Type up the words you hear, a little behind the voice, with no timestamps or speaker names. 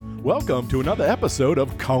Welcome to another episode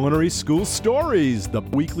of Culinary School Stories, the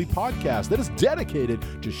weekly podcast that is dedicated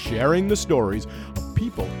to sharing the stories of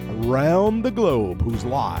people around the globe whose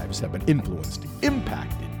lives have been influenced,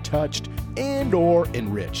 impacted, touched, and or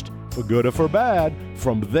enriched, for good or for bad,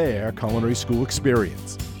 from their culinary school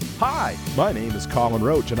experience. Hi, my name is Colin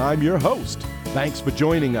Roach, and I'm your host. Thanks for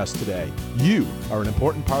joining us today. You are an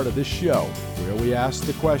important part of this show, where we ask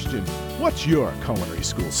the question, what's your culinary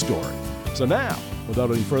school story? So now, without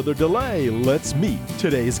any further delay, let's meet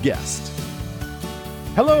today's guest.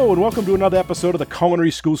 Hello, and welcome to another episode of the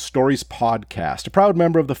Culinary School Stories podcast, a proud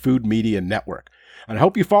member of the Food Media Network. And I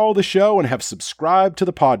hope you follow the show and have subscribed to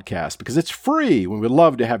the podcast because it's free. We would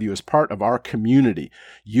love to have you as part of our community.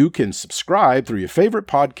 You can subscribe through your favorite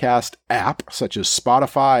podcast app, such as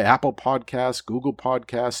Spotify, Apple Podcasts, Google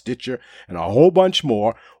Podcasts, Stitcher, and a whole bunch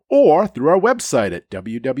more, or through our website at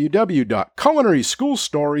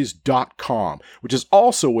www.culinaryschoolstories.com, which is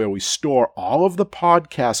also where we store all of the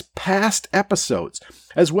podcast's past episodes,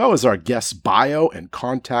 as well as our guest's bio and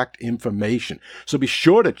contact information. So be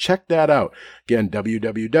sure to check that out. Again,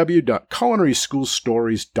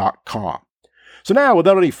 www.culinaryschoolstories.com. So now,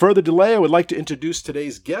 without any further delay, I would like to introduce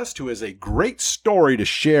today's guest, who has a great story to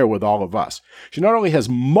share with all of us. She not only has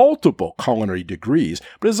multiple culinary degrees,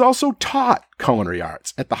 but has also taught culinary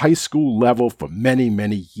arts at the high school level for many,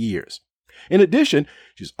 many years. In addition,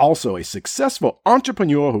 she's also a successful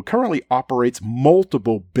entrepreneur who currently operates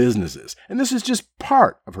multiple businesses, and this is just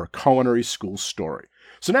part of her culinary school story.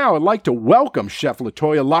 So now I'd like to welcome Chef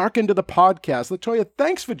Latoya Larkin to the podcast. Latoya,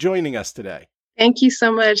 thanks for joining us today. Thank you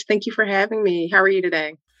so much. Thank you for having me. How are you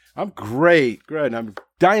today? I'm great. Good. I'm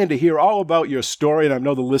dying to hear all about your story, and I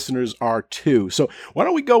know the listeners are too. So why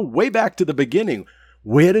don't we go way back to the beginning?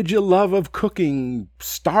 Where did your love of cooking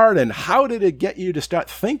start, and how did it get you to start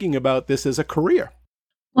thinking about this as a career?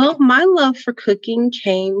 Well, my love for cooking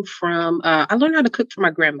came from, I learned how to cook from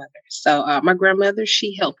my grandmother. So my grandmother,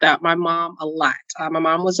 she helped out my mom a lot. My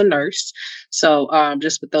mom was a nurse. So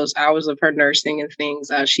just with those hours of her nursing and things,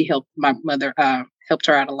 she helped my mother, helped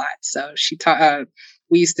her out a lot. So she taught,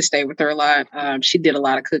 we used to stay with her a lot. She did a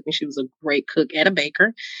lot of cooking. She was a great cook and a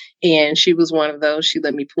baker. And she was one of those, she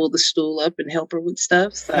let me pull the stool up and help her with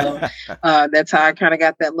stuff. So that's how I kind of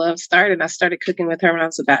got that love started. I started cooking with her when I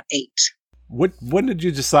was about 8. When did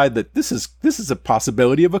you decide that this is a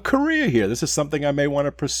possibility of a career here? This is something I may want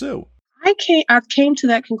to pursue. I came to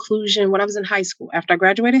that conclusion when I was in high school. After I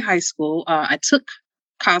graduated high school, I took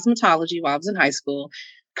cosmetology while I was in high school,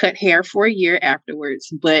 cut hair for a year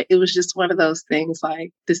afterwards. But it was just one of those things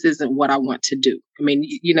like, this isn't what I want to do. I mean,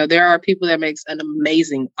 you know, there are people that makes an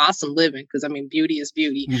amazing, awesome living because, I mean, beauty is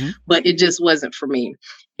beauty, but it just wasn't for me.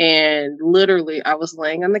 And literally, I was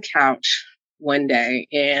laying on the couch one day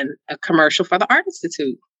and a commercial for the Art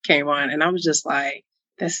Institute came on, and I was just like,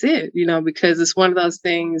 that's it, you know, because it's one of those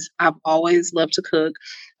things. I've always loved to cook.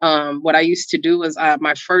 What I used to do was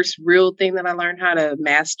my first real thing that I learned how to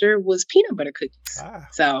master was peanut butter cookies.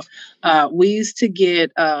 So we used to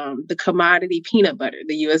get the commodity peanut butter,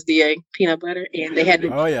 the USDA peanut butter, and they had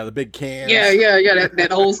the big can. Yeah,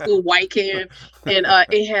 that old school white can, and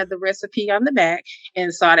it had the recipe on the back.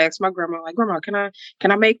 And so I'd ask my grandma, like, Grandma, can I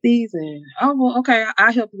make these? And well, okay,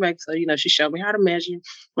 I help you make. So she showed me how to measure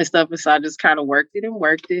and stuff, and so I just kind of worked it.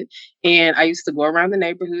 And I used to go around the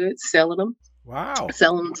neighborhood selling them. Wow.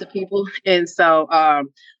 Selling them to people. And so,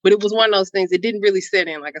 but it was one of those things, it didn't really set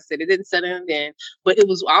in. Like I said, it didn't set in then, but it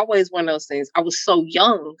was always one of those things. I was so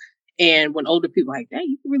young. And when older people like, hey,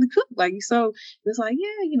 you can really cook. Like, so it's like,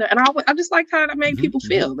 yeah, and I just liked how that made people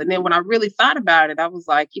feel. And then when I really thought about it, I was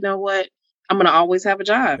like, you know what? I'm going to always have a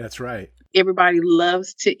job. That's right. Everybody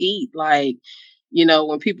loves to eat. Like,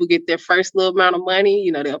 when people get their first little amount of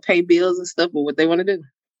money, they'll pay bills and stuff, but what they want to do,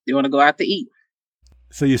 they want to go out to eat.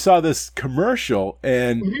 So you saw this commercial,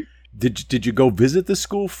 and did you go visit the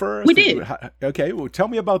school first? We did. Okay, well, tell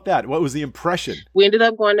me about that. What was the impression? We ended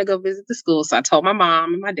up going to go visit the school. So I told my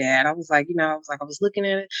mom and my dad, I was like, I was looking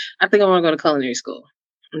at it. I think I want to go to culinary school.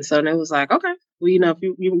 And so they was like, okay, well, if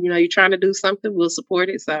you're trying to do something, we'll support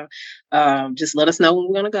it. So just let us know when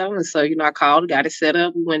we're going to go. And so, I called, got it set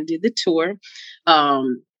up. We went and did the tour.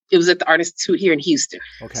 It was at the Art Institute here in Houston.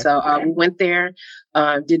 Okay. So we went there,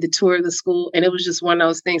 did the tour of the school, and it was just one of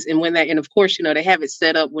those things. And and of course, they have it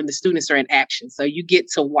set up when the students are in action. So you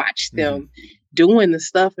get to watch them doing the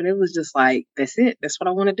stuff. And it was just like, that's it. That's what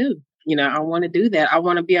I want to do. I want to do that. I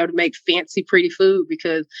want to be able to make fancy, pretty food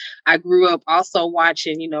because I grew up also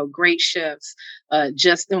watching, great chefs,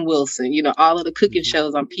 Justin Wilson, all of the cooking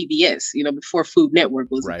shows on PBS, before Food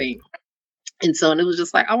Network was a thing. And so, and it was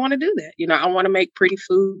just like, I want to do that. I want to make pretty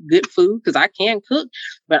food, good food, because I can cook,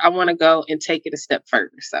 but I want to go and take it a step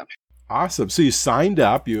further. So Awesome. So you signed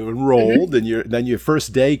up, you mhm. enrolled, and then your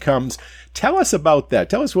first day comes. Tell us about that.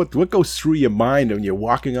 Tell us what goes through your mind when you're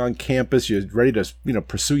walking on campus. You're ready to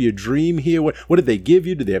pursue your dream here. What did they give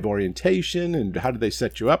you? Did they have orientation, and how did they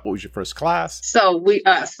set you up? What was your first class? So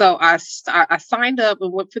I signed up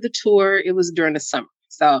and went for the tour. It was during the summer.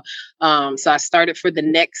 So I started for the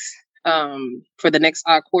next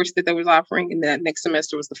course that they was offering, and that next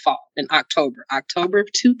semester was the fall in October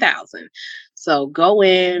of 2000. So go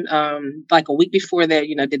in like a week before that,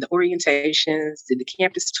 did the orientations, did the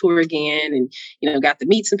campus tour again, and got to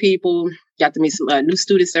meet some people, got to meet some new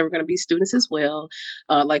students that were going to be students as well,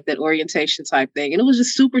 like that orientation type thing, and it was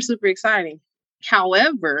just super super exciting.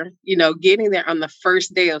 However, getting there on the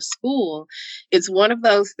first day of school, it's one of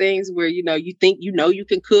those things where, you think, you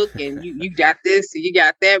can cook and you got this and you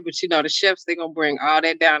got that, but the chefs, they're going to bring all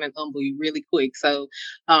that down and humble you really quick. So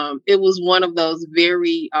it was one of those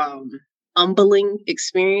very humbling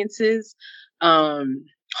experiences.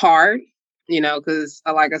 Hard, because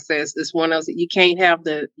like I said, it's one of those that you can't have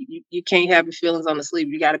you can't have your feelings on the sleeve.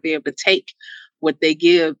 You got to be able to take what they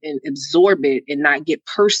give and absorb it and not get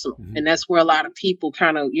personal. Mm-hmm. And that's where a lot of people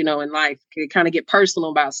kind of, in life can kind of get personal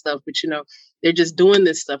about stuff, but they're just doing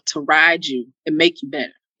this stuff to ride you and make you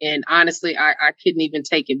better. And honestly, I couldn't even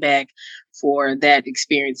take it back for that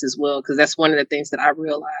experience as well, because that's one of the things that I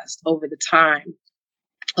realized over the time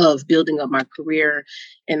of building up my career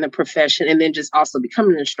in the profession, and then just also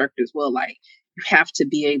becoming an instructor as well. Like, you have to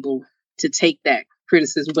be able to take that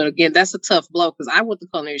criticism. But again, that's a tough blow, because I went to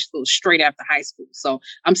culinary school straight after high school. So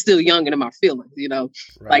I'm still young in my feelings,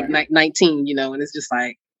 Right. like 19, and it's just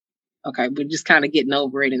like, okay, we're just kind of getting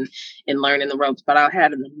over it and learning the ropes. But I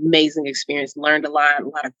had an amazing experience, learned a lot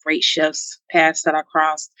of great chefs paths that I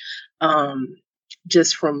crossed,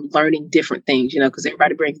 just from learning different things, because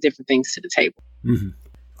everybody brings different things to the table. Mm-hmm.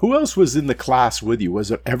 Who else was in the class with you? Was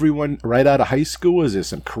it everyone right out of high school? Was there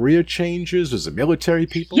some career changes? Was it military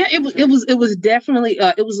people? Yeah, it was definitely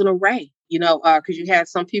it was an array, because you had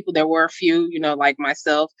some people, there were a few, like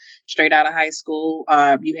myself, straight out of high school.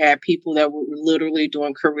 You had people that were literally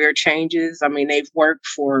doing career changes. I mean, they've worked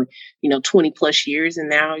for 20 plus years, and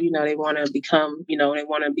now they want to become, they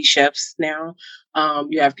want to be chefs now.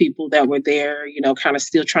 You have people that were there, kind of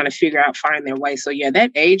still trying to figure out, find their way. So yeah, that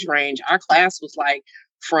age range, our class was like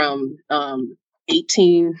from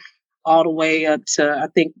 18 all the way up to, I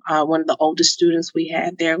think one of the oldest students we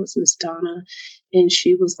had there was Miss Donna, and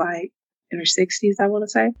she was like in her 60s, I want to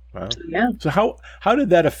say. Wow. So, yeah. So how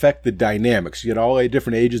did that affect the dynamics? You had all the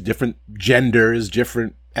different ages, different genders,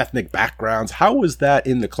 different ethnic backgrounds. How was that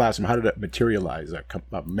in the classroom? How did it materialize,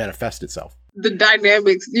 manifest itself? The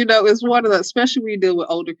dynamics, is one of the, especially when you deal with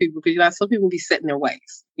older people, because some people be set in their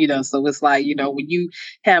ways, so it's like, when you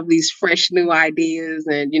have these fresh new ideas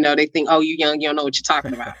and, they think, oh, you young, you don't know what you're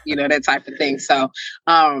talking about, that type of thing. So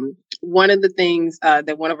one of the things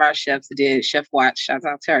that one of our chefs did, Chef Watts, shout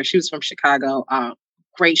out to her, she was from Chicago,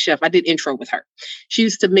 great chef. I did intro with her. She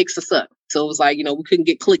used to mix us up. So it was like, we couldn't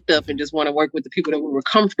get clicked up and just want to work with the people that we were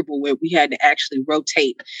comfortable with. We had to actually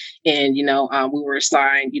rotate. And, we were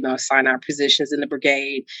assigned our positions in the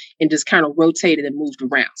brigade, and just kind of rotated and moved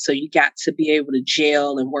around. So you got to be able to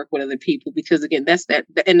gel and work with other people, because again, that's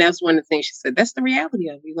one of the things she said, that's the reality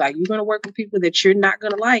of it. Like, you're going to work with people that you're not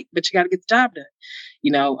going to like, but you got to get the job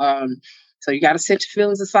done, So you got to set your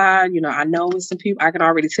feelings aside. I know with some people, I can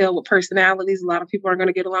already tell with personalities, a lot of people aren't going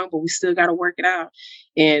to get along, but we still got to work it out.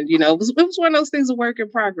 And, it was one of those things, a work in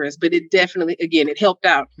progress, but it definitely, again, it helped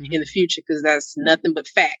out in the future, because that's nothing but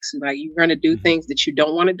facts. Like, you're going to do things that you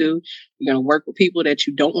don't want to do. You're going to work with people that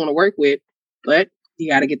you don't want to work with, but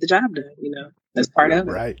you got to get the job done. That's part of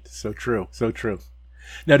it. Right. So true. So true.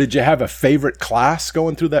 Now, did you have a favorite class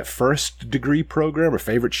going through that first degree program, or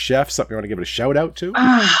favorite chef, something you want to give it a shout out to?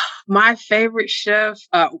 My favorite chef,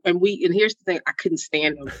 and here's the thing, I couldn't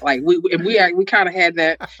stand him. Like, we kind of had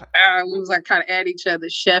that, we was like kind of at each other.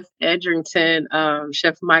 Chef Edrington,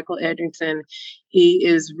 Chef Michael Edrington, he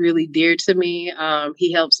is really dear to me.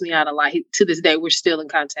 He helps me out a lot. To this day, we're still in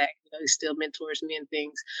contact. He still mentors me and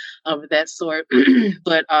things of that sort.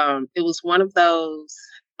 But it was one of those,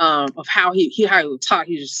 of how he would talk.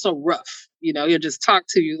 He's just so rough, he'll just talk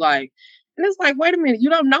to you like, and it's like, wait a minute, you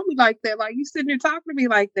don't know me like that. Like, you sitting there talking to me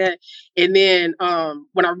like that. And then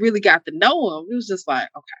when I really got to know him, it was just like,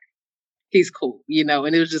 okay, he's cool,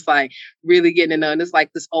 and it was just like really getting to know. And it's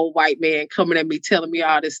like this old white man coming at me, telling me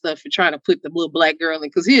all this stuff and trying to put the little black girl in,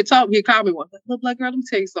 because he called me one, little black girl, let me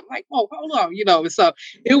tell you something. Like, oh, hold on, And so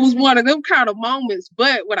it was one of them kind of moments.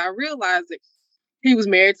 But when I realized it, he was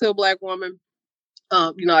married to a black woman.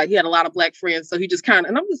 he had a lot of Black friends. So he just kind of,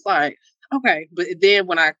 and I'm just like, okay. But then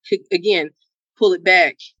when I could, again, pull it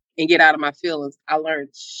back and get out of my feelings, I learned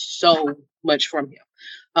so much from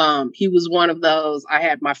him. He was one of those, I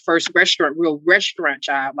had my first real restaurant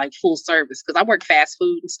job, like full service, because I worked fast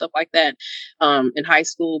food and stuff like that in high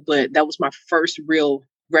school, but that was my first real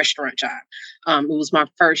restaurant job. It was my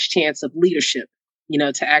first chance of leadership,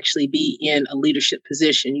 to actually be in a leadership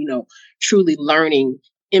position, truly learning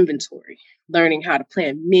inventory, learning how to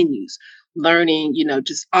plan menus, learning,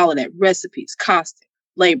 just all of that, recipes, costing,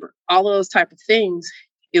 labor, all of those type of things.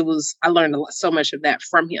 I learned so much of that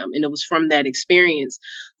from him. And it was from that experience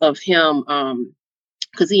of him,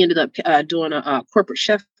 because he ended up doing a corporate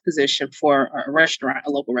chef position for a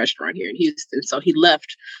local restaurant here in Houston. So he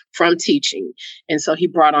left from teaching. And so he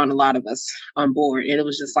brought on a lot of us on board. And it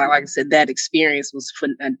was just like I said, that experience was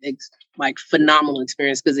phenomenal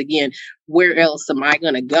experience. Because again, where else am I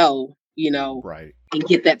going to go, right, and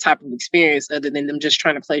get that type of experience other than them just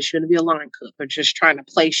trying to place you to be a line cook or just trying to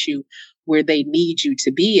place you where they need you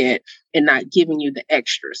to be at and not giving you the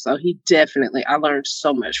extra. So I learned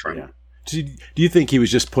so much from him. Do you think he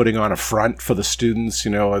was just putting on a front for the students,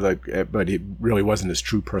 but he really wasn't his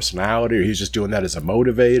true personality, or he's just doing that as a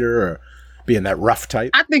motivator, or being that rough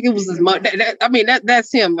type? I think it was his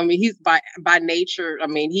that's him. I mean, he's by nature. I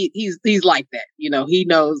mean, he's like that. He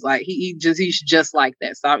knows, like he's just like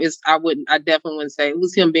that. So I definitely wouldn't say it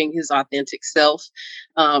was him being his authentic self.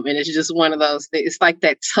 And it's just one of those things. It's like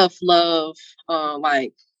that tough love,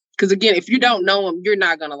 because again, if you don't know him, you're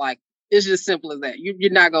not gonna like him. It's just simple as that.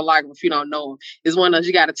 You're not going to like him if you don't know him. It's one of those,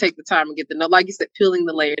 you got to take the time and get to know, like you said, peeling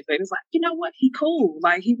the layers. And it's like, you know what? He cool.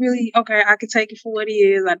 Like he really, okay, I could take it for what he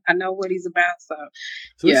is. I know what he's about.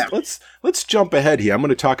 So yeah. Let's jump ahead here. I'm going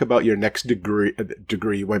to talk about your next degree.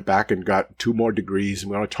 You went back and got 2 more degrees,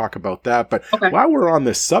 and we want to talk about that. But while we're on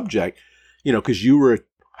this subject, because you were a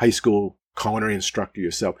high school culinary instructor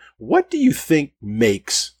yourself, what do you think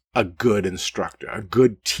makes a good instructor, a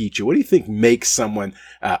good teacher? What do you think makes someone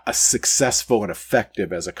a successful and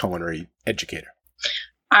effective as a culinary educator?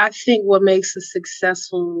 I think what makes a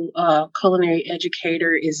successful culinary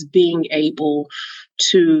educator is being able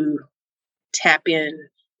to tap in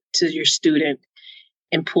to your student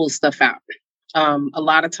and pull stuff out. A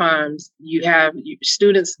lot of times you have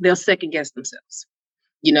students, they'll second guess themselves.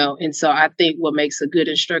 And so I think what makes a good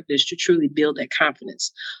instructor is to truly build that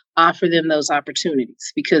confidence, offer them those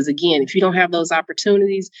opportunities. Because again, if you don't have those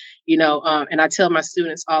opportunities, and I tell my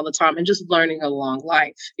students all the time, and just learning along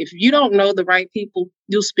life, if you don't know the right people,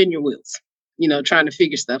 you'll spin your wheels, trying to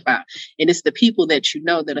figure stuff out. And it's the people that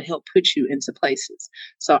that'll help put you into places.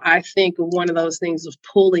 So I think one of those things of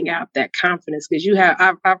pulling out that confidence, because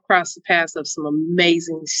I've crossed the paths of some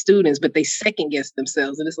amazing students, but they second guess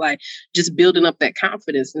themselves. And it's like just building up that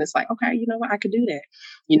confidence. And it's like, okay, you know what? I could do that.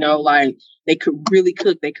 Like they could really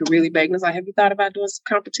cook. They could really bake. And it's like, have you thought about doing some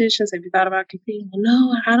competitions? Have you thought about competing? Well,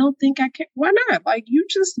 no, I don't think I can. Why not? Like you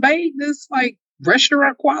just made this like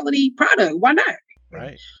restaurant quality product. Why not?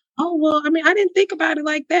 Right. Oh, well, I mean, I didn't think about it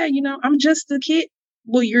like that. I'm just a kid.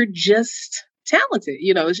 Well, you're just talented.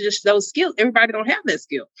 It's just those skills. Everybody don't have that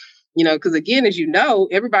skill, because again, as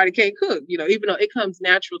everybody can't cook, even though it comes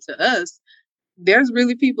natural to us, there's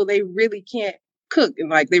really people, they really can't cook, and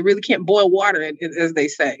like, they really can't boil water, as they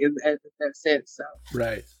say, in that sense. So.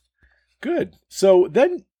 Right. Good. So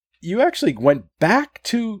then you actually went back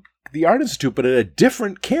to the Art Institute, but at a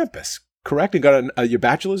different campus, correct? And got your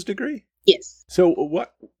bachelor's degree? Yes. So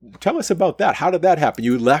tell us about that. How did that happen?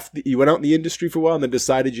 You went out in the industry for a while and then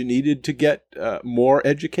decided you needed to get more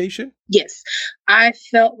education? Yes. I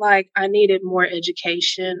felt like I needed more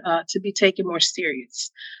education to be taken more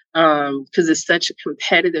serious because it's such a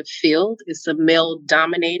competitive field. It's a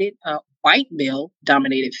male-dominated, white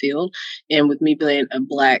male-dominated field. And with me being a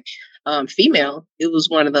Black female, it was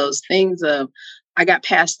one of those things of I got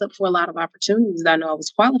passed up for a lot of opportunities that I know I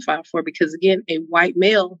was qualified for because, again, a white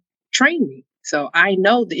male trained me. So I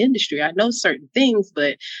know the industry, I know certain things,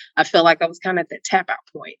 but I felt like I was kind of at that tap out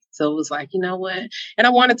point. So it was like, you know what? And I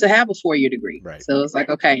wanted to have a 4-year degree. Right. So it was like,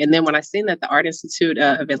 okay. And then when I seen that the Art Institute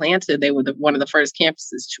of Atlanta, they were one of the first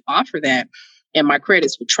campuses to offer that, and my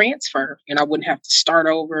credits would transfer and I wouldn't have to start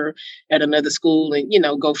over at another school and,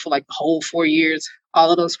 go for like the whole 4 years. All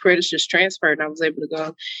of those credits just transferred and I was able to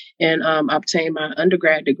go and obtain my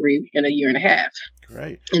undergrad degree in a year and a half.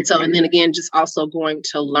 Right. And so, and then again, just also going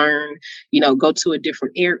to learn, go to a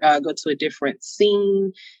different area, go to a different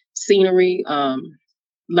scenery,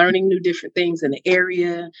 learning new different things in the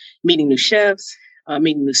area, meeting new chefs,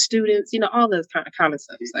 meeting the students, all those kind of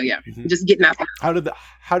stuff. So yeah, Mhm. just getting out there.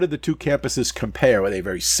 How did the two campuses compare? Were they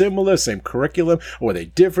very similar, same curriculum, or were they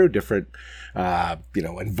different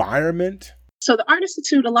environment? So the Art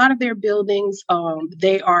Institute, a lot of their buildings,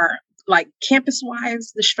 they are like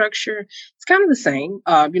campus-wise, the structure, it's kind of the same.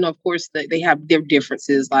 Of course, they have their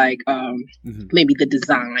differences, like maybe the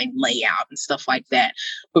design, layout, and stuff like that.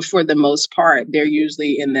 But for the most part, they're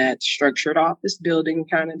usually in that structured office building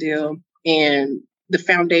kind of deal. And the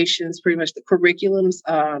foundations, pretty much the curriculums,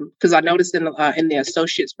 because I noticed in the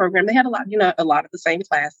associates program, they had a lot of the same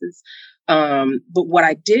classes. But what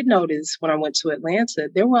I did notice when I went to Atlanta,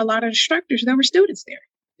 there were a lot of instructors, there were students there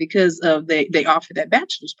because of they offered that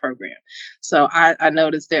bachelor's program. So I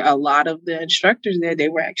noticed there a lot of the instructors there, they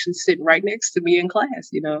were actually sitting right next to me in class,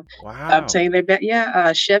 Wow. obtaining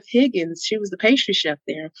their Chef Higgins, she was the pastry chef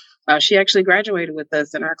there. She actually graduated with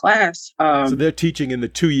us in our class. So they're teaching in the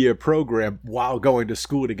 2-year program while going to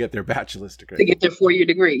school to get their bachelor's degree. To get their 4-year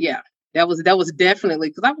degree. Yeah. That was definitely,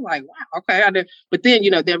 because I was like, wow, okay. But then,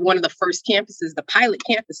 they're one of the first campuses, the pilot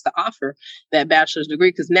campus, to offer that bachelor's degree.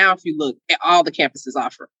 Because now, if you look, all the campuses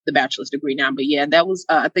offer the bachelor's degree now. But yeah, that was,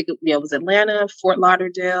 I think it was Atlanta, Fort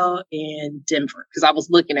Lauderdale, and Denver. Because I was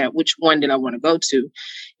looking at which one did I want to go to.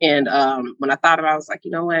 And when I thought about it, I was like,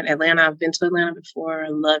 you know what, Atlanta, I've been to Atlanta before. I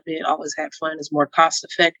love it. Always had fun. It's more cost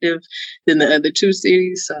effective than the other two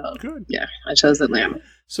cities. So good. Yeah, I chose Atlanta.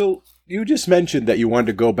 So you just mentioned that you wanted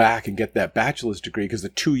to go back and get that bachelor's degree because the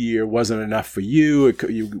 2-year wasn't enough for you.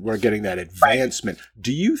 You weren't getting that advancement. Right.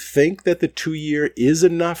 Do you think that the 2-year is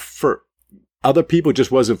enough for other people? It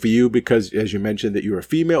just wasn't for you because, as you mentioned, that you're a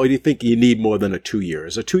female? Or do you think you need more than a 2-year?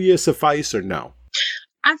 Is a 2-year suffice or no?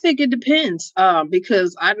 I think it depends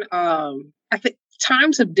because I think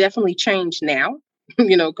times have definitely changed now.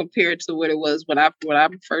 Compared to what it was when I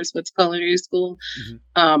first went to culinary school.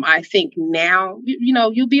 Mm-hmm. I think now,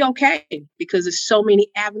 you'll be okay because there's so many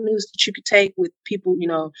avenues that you could take with people,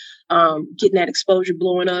 getting that exposure,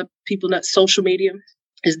 blowing up. Social media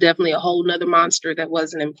is definitely a whole nother monster that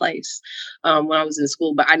wasn't in place when I was in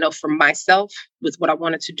school. But I know for myself, with what I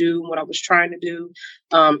wanted to do, what I was trying to do,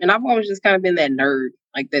 and I've always just kind of been that nerd,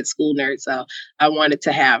 like that school nerd. So I wanted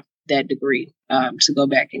to have that degree to go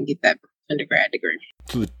back and get that undergrad degree.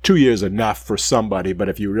 So the 2 years enough for somebody, but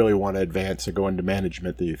if you really want to advance or go into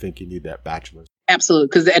management, then you think you need that bachelor's.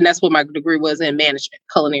 Absolutely, and that's what my degree was in management,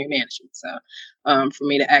 culinary management. So for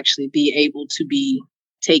me to actually be able to be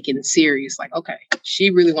taken serious, like, okay,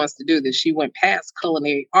 she really wants to do this. She went past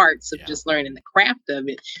culinary arts of just learning the craft of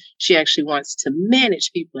it. She actually wants to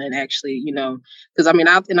manage people and actually, because I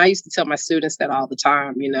used to tell my students that all the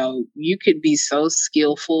time, you could be so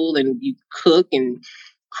skillful and you cook and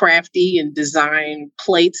crafty and design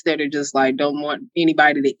plates that are just like, don't want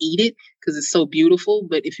anybody to eat it because it's so beautiful.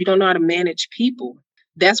 But if you don't know how to manage people,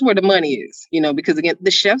 that's where the money is, because again, the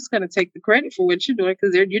chef's going to take the credit for what you're doing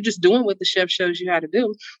because you're just doing what the chef shows you how to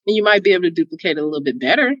do. And you might be able to duplicate it a little bit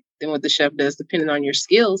better than what the chef does, depending on your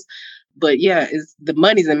skills. But yeah, the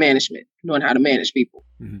money's in management, knowing how to manage people.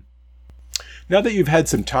 Mm-hmm. Now that you've had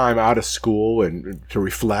some time out of school and to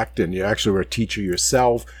reflect, and you actually were a teacher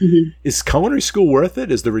yourself, is culinary school worth it?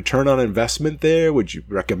 Is the return on investment there? Would you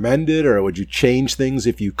recommend it, or would you change things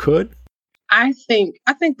if you could? I think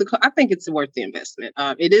it's worth the investment.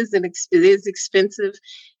 It is expensive.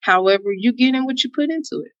 However, you get in what you put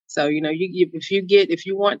into it. So if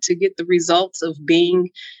you want to get the results of being,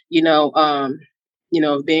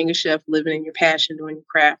 being a chef, living in your passion, doing your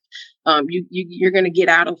craft, you're going to get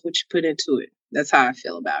out of what you put into it. That's how I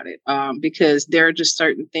feel about it. Because there are just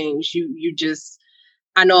certain things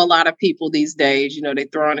I know a lot of people these days, they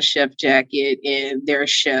throw on a chef jacket and they're a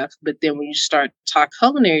chef, but then when you start to talk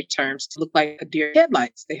culinary terms, to look like a deer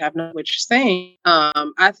headlights, they have no what you're saying.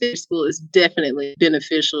 I think school is definitely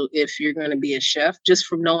beneficial if you're going to be a chef, just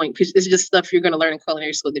from knowing, because it's just stuff you're going to learn in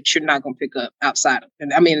culinary school that you're not going to pick up outside of.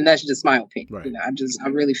 And that's just my opinion. Right. I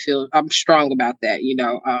really feel I'm strong about that,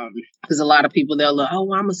 because a lot of people, they'll look, oh,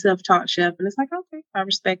 well, I'm a self-taught chef. And it's like, okay, I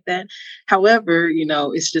respect that. However,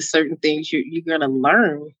 it's just certain things you're going to learn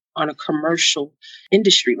on a commercial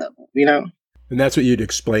industry level, And that's what you'd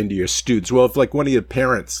explain to your students. Well, if like one of your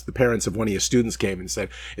parents, the parents of one of your students came and said,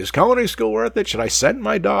 is culinary school worth it? Should I send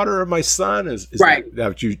my daughter or my son? Is right.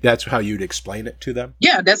 That's how you'd explain it to them?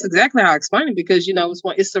 Yeah, that's exactly how I explain it because,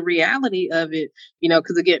 it's the reality of it,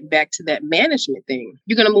 because again, back to that management thing,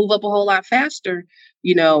 you're going to move up a whole lot faster,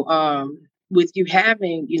 with you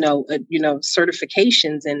having,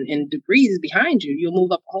 certifications and degrees behind you, you'll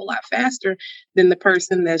move up a whole lot faster than the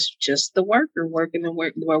person that's just the worker working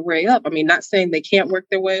their way up. Not saying they can't work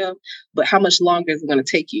their way up, but how much longer is it going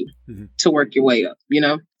to take you to work your way up,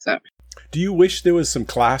 So. Do you wish there was some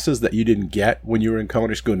classes that you didn't get when you were in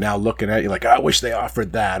culinary school? Now looking at you, like, I wish they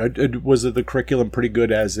offered that. Or was it the curriculum pretty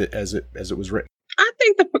good as it was written? I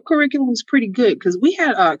think the curriculum was pretty good because we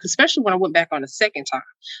had, especially when I went back on the second time,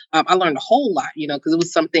 I learned a whole lot, because it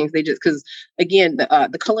was some things they just, because again,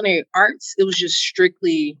 the culinary arts, it was just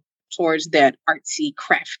strictly towards that artsy,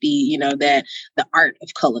 crafty, that the art of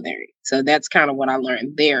culinary. So that's kind of what I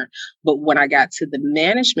learned there. But when I got to the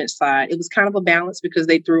management side, it was kind of a balance because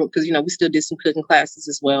we still did some cooking classes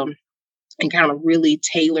as well, and kind of really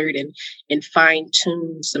tailored and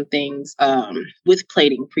fine-tuned some things with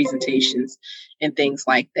plating presentations and things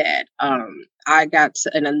like that. I got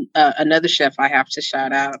to another chef I have to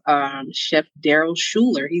shout out, Chef Daryl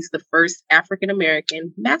Schuler. He's the first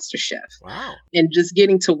African-American master chef. Wow. And just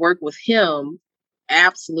getting to work with him,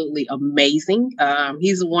 absolutely amazing.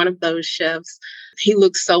 He's one of those chefs. He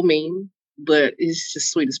looks so mean, but it's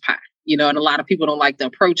just sweet as pie, and a lot of people don't like the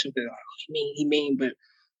approach of it. Like, he mean, but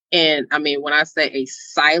and I mean, when I say a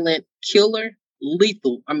silent killer,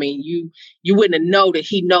 lethal, I mean, you wouldn't know that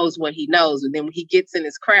he knows what he knows. And then when he gets in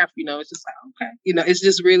his craft, it's just like, okay, it's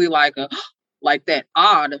just really like like that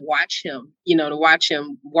to watch him, to watch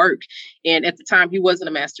him work. And at the time he wasn't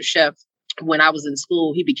a master chef. When I was in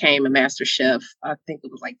school, he became a master chef. I think it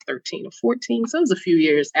was like 13 or 14. So it was a few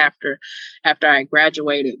years after I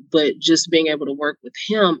graduated. But just being able to work with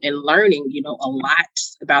him and learning, a lot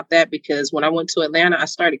about that, because when I went to Atlanta, I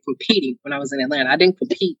started competing when I was in Atlanta. I didn't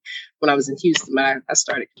compete when I was in Houston, but I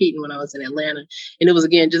started competing when I was in Atlanta. And it was,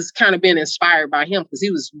 again, just kind of being inspired by him because he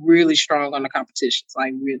was really strong on the competitions.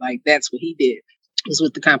 Like that's what he did, was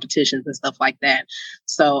with the competitions and stuff like that.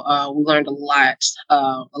 So we learned a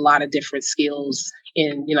lot of different skills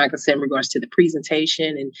in, like I said, in regards to the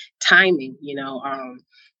presentation and timing,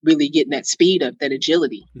 really getting that speed up, that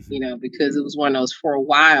agility, because it was one of those for a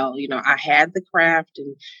while, I had the craft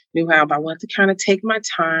and knew how, but I wanted to kind of take my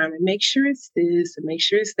time and make sure it's this and make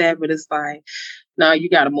sure it's that. But it's like, no, you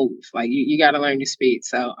got to move. Like you got to learn your speed.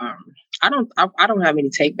 So I don't have any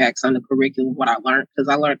takebacks on the curriculum, what I learned, because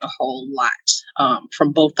I learned a whole lot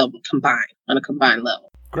from both of them combined on a combined level.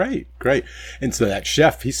 Great. And so that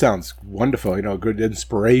chef, he sounds wonderful, good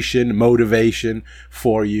inspiration, motivation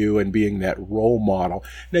for you and being that role model.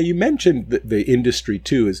 Now, you mentioned the industry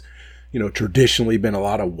too is, traditionally been a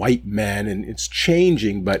lot of white men and it's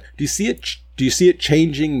changing, but do you see it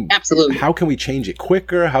changing? Absolutely. How can we change it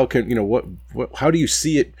quicker? How can, how do you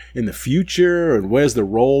see it in the future? And where's the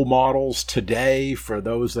role models today for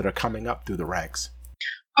those that are coming up through the ranks?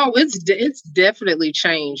 Oh, it's definitely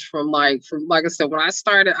changed from like I said, when I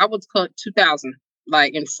started, I was called 2000,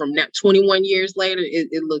 and from that 21 years later,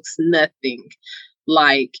 it looks nothing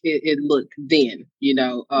like it looked then.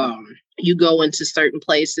 You go into certain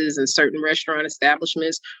places and certain restaurant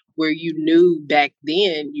establishments where you knew back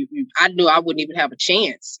then, I knew I wouldn't even have a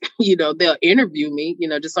chance. They'll interview me,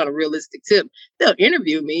 just on a realistic tip. They'll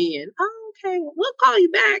interview me and, okay, we'll call you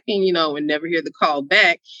back, and never hear the call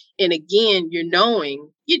back. And again, you're knowing,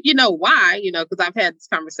 you know why, because I've had this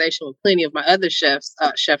conversation with plenty of my other chef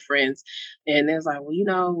friends, and they're like, well,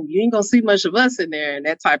 you ain't gonna see much of us in there and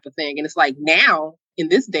that type of thing. And it's like now in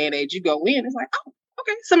this day and age, you go in, it's like, oh,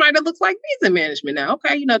 okay, somebody that looks like me is in management now.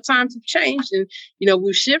 Okay, times have changed, and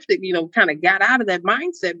we've shifted. Kind of got out of that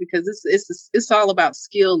mindset because it's all about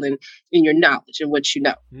skill and your knowledge and what you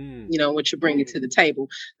know. What you're bringing to the table.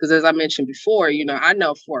 Because as I mentioned before, I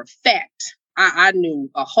know for a fact I knew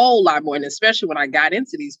a whole lot more, and especially when I got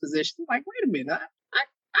into these positions, like, wait a minute,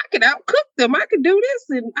 I could outcook them. I could do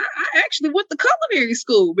this. And I actually went to culinary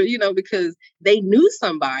school, but, because they knew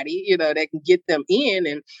somebody, that can get them in.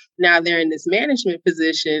 And now they're in this management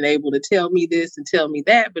position, able to tell me this and tell me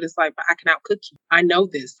that. But it's like, but I can outcook you. I know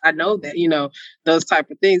this. I know that, those type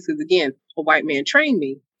of things. Because again, a white man trained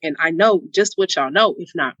me and I know just what y'all know,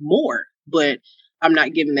 if not more, but I'm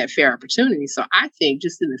not given that fair opportunity. So I think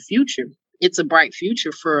just in the future, it's a bright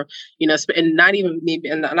future for, and not even maybe,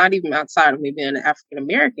 and not even outside of me being an African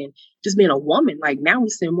American, just being a woman. Like now we're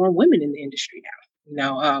seeing more women in the industry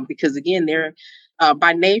now, because again, they're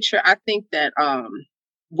by nature, I think that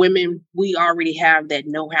women, we already have that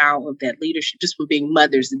know-how of that leadership just from being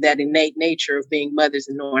mothers, and that innate nature of being mothers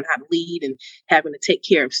and knowing how to lead and having to take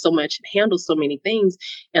care of so much and handle so many things.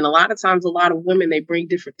 And a lot of times, a lot of women, they bring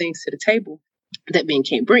different things to the table that men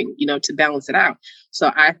can't bring, to balance it out. So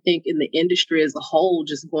I think in the industry as a whole,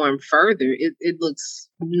 just going further, it looks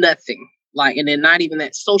nothing like, and then not even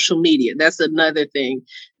that social media. That's another thing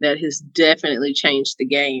that has definitely changed the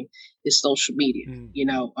game is social media.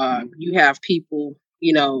 You have people,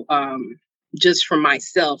 just from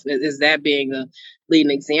myself, is that being a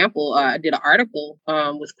leading example. I did an article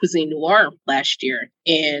with Cuisine Noir last year,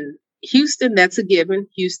 and Houston, that's a given.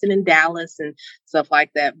 Houston and Dallas and stuff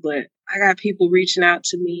like that. But I got people reaching out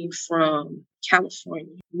to me from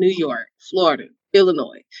California, New York, Florida,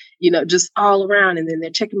 Illinois, just all around. And then they're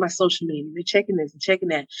checking my social media. They're checking this and checking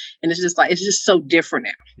that. And it's just like, it's just so different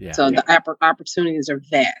now. Yeah. So the opportunities are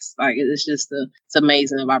vast. Like it's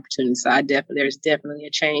amazing of opportunities. So there's definitely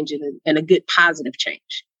a change and a good positive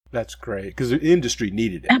change. That's great because the industry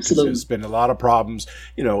needed it. Absolutely. There's been a lot of problems,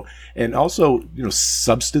 and also,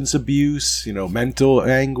 substance abuse, mental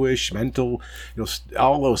anguish,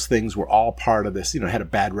 all those things were all part of this, had a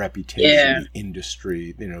bad reputation in the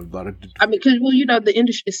industry, a lot of. I mean, because, the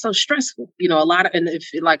industry is so stressful, a lot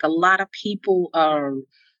of people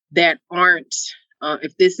that aren't,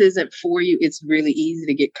 if this isn't for you, it's really easy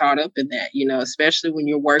to get caught up in that, especially when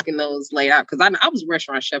you're working those late out. Because I was a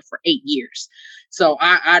restaurant chef for 8 years. So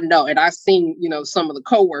I know, and I've seen, some of the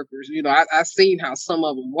coworkers, I've seen how some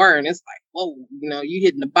of them were. And it's like, whoa, you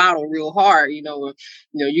hitting the bottle real hard,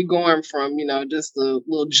 you're going from, just a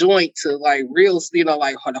little joint to like real,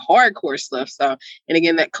 like the hardcore stuff. So, and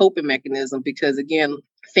again, that coping mechanism, because again,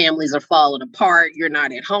 families are falling apart. You're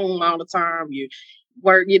not at home all the time. You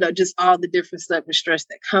work, just all the different stuff and stress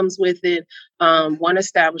that comes with it. One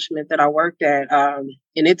establishment that I worked at, and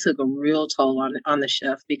it took a real toll on the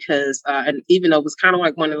chef because, and even though it was kind of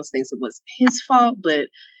like one of those things, it was his fault, but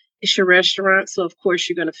it's your restaurant. So of course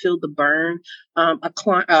you're going to feel the burn.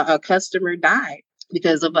 A customer died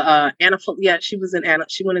because of she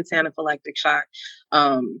went into anaphylactic shock.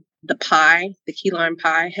 The key lime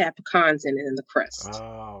pie had pecans in it in the crust.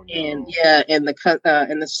 Oh, no. And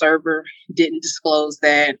and the server didn't disclose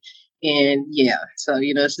that. And so,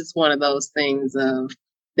 it's just one of those things of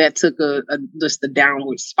that took just a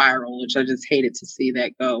downward spiral, which I just hated to see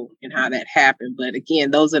that go and how that happened. But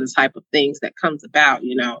again, those are the type of things that comes about,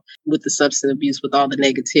 with the substance abuse, with all the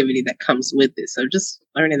negativity that comes with it. So just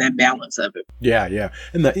learning that balance of it. Yeah. Yeah.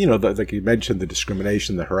 And like you mentioned, the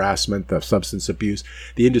discrimination, the harassment, the substance abuse,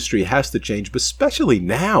 the industry has to change, but especially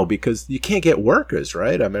now because you can't get workers,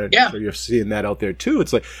 right? I mean, I'm sure you're seeing that out there too.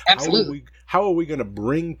 It's like, absolutely. How are we going to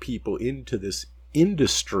bring people into this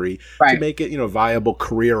industry right. to make it, viable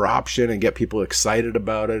career option and get people excited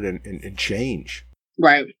about it and change?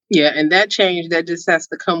 Right. Yeah. And that change that just has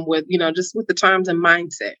to come with, just with the times and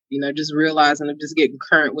mindset, just realizing of just getting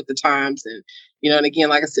current with the times and, and again,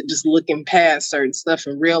 like I said, just looking past certain stuff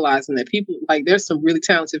and realizing that people, like there's some really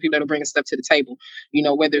talented people that are bringing stuff to the table,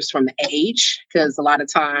 whether it's from the age, because a lot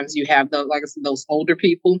of times you have those, like I said, those older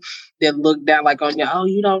people that look down like on you, oh,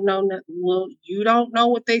 you don't know nothing. Well, you don't know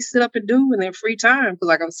what they sit up and do in their free time. Because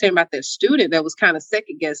like I was saying about that student that was kind of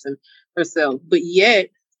second guessing herself, but yet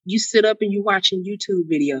you sit up and you watching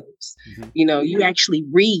YouTube videos, mm-hmm. You actually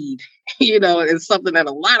read, it's something that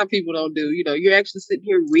a lot of people don't do. You're actually sitting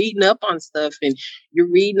here reading up on stuff and you're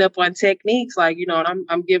reading up on techniques. Like, and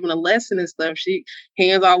I'm giving a lesson and stuff. She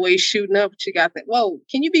hands always shooting up. She got that. Whoa,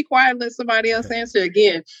 can you be quiet and let somebody else answer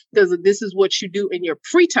again? Because this is what you do in your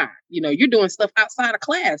free time. You're doing stuff outside of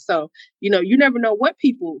class. So, you never know what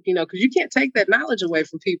people, because you can't take that knowledge away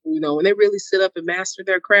from people, when they really sit up and master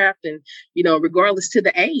their craft and, regardless to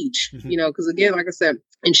the age, mm-hmm. Because again, like I said,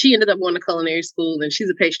 and she ended up going to culinary school and she's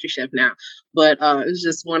a pastry chef now. But it was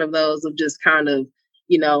just one of those of just kind of,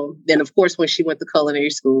 then of course, when she went to culinary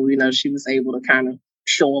school, she was able to kind of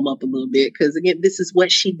show them up a little bit. Because again, this is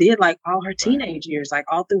what she did like all her teenage years, like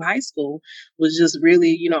all through high school, was just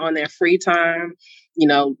really, on their free time,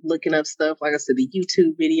 looking up stuff, like I said, the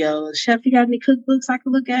YouTube videos. Chef, you got any cookbooks I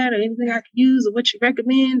could look at or anything I could use or what you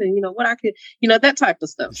recommend and, what I could, that type of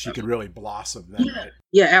stuff. She could really blossom then. Yeah.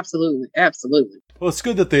 Yeah, absolutely. Absolutely. Well, it's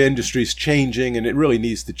good that the industry's changing and it really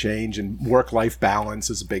needs to change, and work-life balance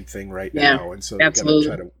is a big thing right now. And so you got to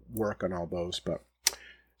try to work on all those. But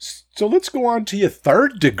so let's go on to your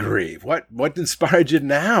third degree. What inspired you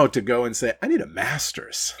now to go and say, I need a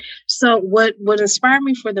master's? So what inspired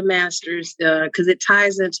me for the master's, because it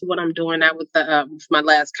ties into what I'm doing now with with my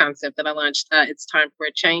last concept that I launched, It's Time for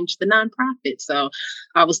a Change, the nonprofit. So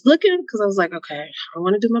I was looking because I was like, okay, I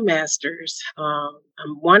want to do my master's.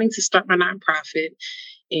 I'm wanting to start my nonprofit.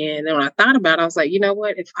 And then when I thought about it, I was like, you know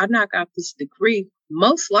what? If I knock out this degree,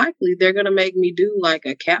 most likely they're going to make me do like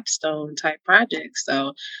a capstone type project.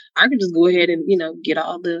 So I can just go ahead and, get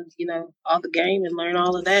all the game and learn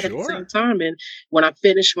all of that at the same time. And when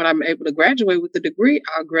I'm able to graduate with the degree,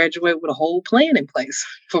 I'll graduate with a whole plan in place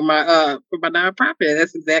for my nonprofit. And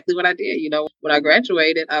that's exactly what I did. When I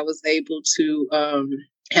graduated, I was able to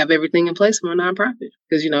have everything in place for my nonprofit.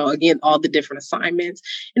 because, again, all the different assignments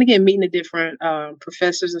and again, meeting the different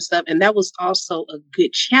professors and stuff. And that was also a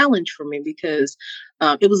good challenge for me because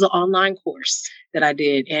it was an online course that I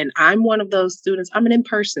did. And I'm one of those students, I'm an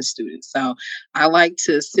in-person student. So I like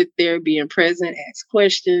to sit there, being present, ask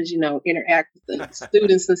questions, interact with the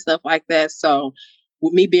students and stuff like that. So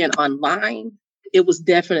with me being online, it was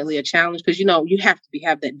definitely a challenge because, you have to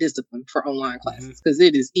have that discipline for online classes because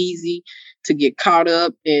it is easy to get caught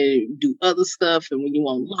up and do other stuff. And when you're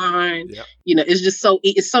online, it's just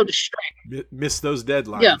it's so distracting. Miss those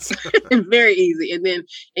deadlines. Yeah, very easy. And then,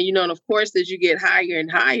 and of course, as you get higher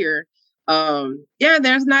and higher,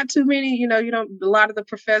 there's not too many, a lot of the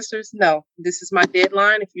professors, no, this is my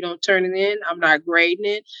deadline. If you don't turn it in, I'm not grading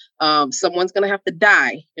it. Someone's going to have to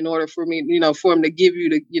die in order for me, for them to give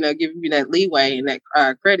you that leeway and that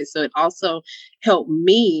credit. So it also helped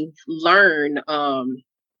me learn,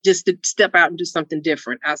 just to step out and do something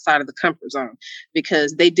different outside of the comfort zone,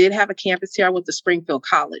 because they did have a campus here. I went to Springfield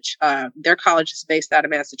College. Their college is based out of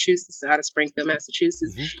Massachusetts, out of Springfield,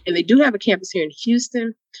 Massachusetts. And they do have a campus here in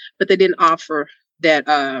Houston, but they didn't offer that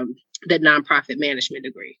nonprofit management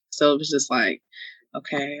degree. So it was just like,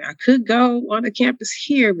 okay, I could go on the campus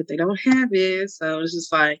here, but they don't have it. So it was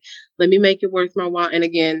just like, let me make it worth my while. And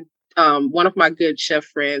again, one of my good chef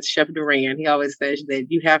friends, Chef Duran, he always says that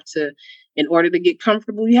you have to, in order to get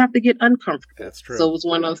comfortable, you have to get uncomfortable. That's true. So it was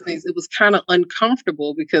one of those things. It was kind of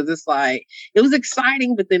uncomfortable because it's like, it was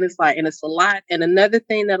exciting, but then it's like, and it's a lot. And another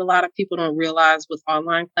thing that a lot of people don't realize with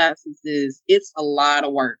online classes is it's a lot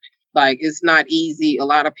of work. Like, it's not easy. A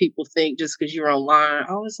lot of people think just because you're online,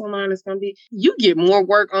 it's online, it's going to be, you get more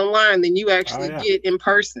work online than you actually get in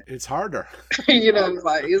person. It's harder. It's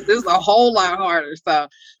like, it's a whole lot harder. So,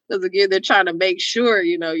 because again, they're trying to make sure,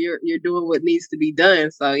 you're doing what needs to be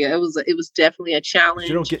done. So yeah, it was definitely a challenge.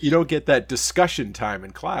 You don't get that discussion time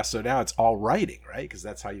in class. So now it's all writing, right? Because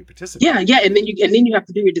that's how you participate. Yeah. And then you have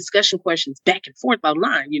to do your discussion questions back and forth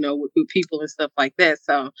online, with people and stuff like that.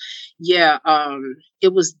 So yeah,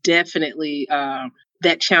 it was definitely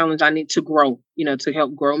that challenge I need to grow, to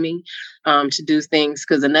help grow me, to do things.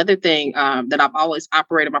 Because another thing that I've always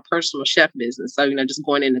operated my personal chef business. So, just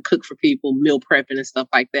going in to cook for people, meal prepping and stuff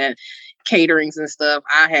like that, caterings and stuff.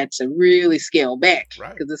 I had to really scale back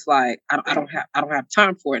because it's like, I don't have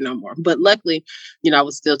time for it no more. But luckily, I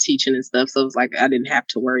was still teaching and stuff. So it was like, I didn't have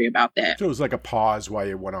to worry about that. So it was like a pause while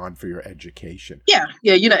you went on for your education. Yeah.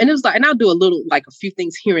 And it was like, and I'll do a few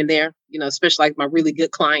things here and there, especially like my really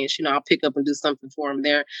good clients, I'll pick up and do something for them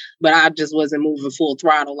there. But I just wasn't moving full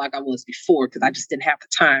throttle like I was before because I just didn't have the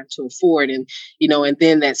time to afford. And, and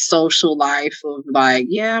then that social life of like,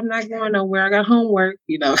 I'm not going nowhere. I got homework,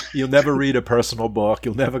 You'll never read a personal book.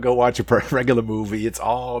 You'll never go watch a regular movie. It's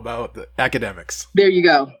all about the academics. There you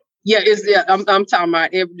go. Yeah, I'm talking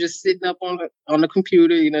about just sitting up on the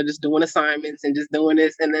computer, just doing assignments and just doing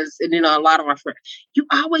this and this. And a lot of my friends, you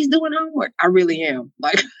always doing homework. I really am.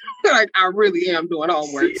 Like I really am doing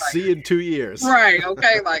homework. See you in 2 years. Right.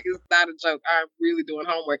 Okay. Like, it's not a joke. I'm really doing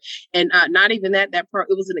homework. And not even that it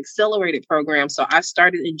was an accelerated program. So I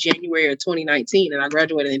started in January of 2019 and I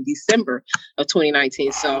graduated in December of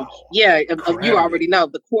 2019. So yeah, you already know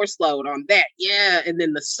the course load on that. Yeah. And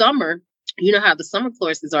then the summer, you know how the summer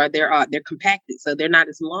courses are, they're compacted. So they're not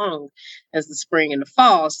as long as the spring and the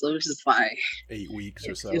fall. So it was just like 8 weeks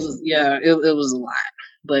or so. It was a lot.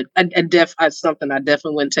 But it's something I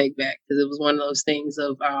definitely wouldn't take back because it was one of those things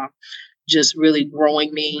of just really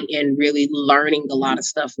growing me and really learning a lot of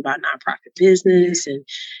stuff about nonprofit business and,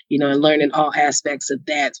 and learning all aspects of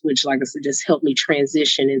that, which, like I said, just helped me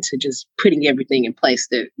transition into just putting everything in place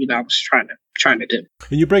that, I was trying to do.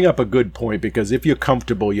 And you bring up a good point because if you're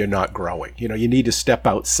comfortable, you're not growing. You need to step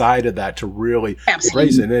outside of that to really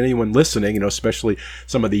embrace it. And anyone listening, especially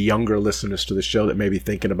some of the younger listeners to the show that may be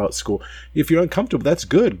thinking about school, if you're uncomfortable, that's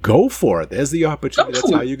good. Go for it. There's the opportunity.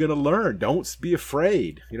 That's how you're going to learn. Don't be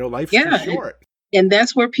afraid. Life's too short. And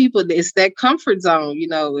that's where it's that comfort zone,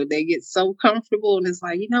 they get so comfortable and it's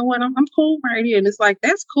like, you know what, I'm cool right here. And it's like,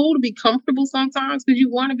 that's cool to be comfortable sometimes because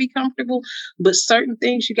you want to be comfortable, but certain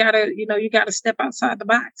things you gotta step outside the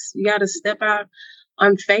box. You gotta step out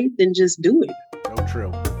on faith and just do it. So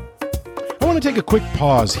true. I want to take a quick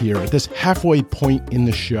pause here at this halfway point in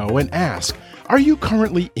the show and ask, are you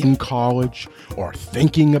currently in college or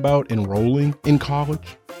thinking about enrolling in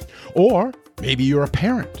college? Or maybe you're a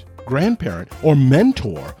parent, grandparent, or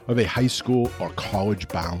mentor of a high school or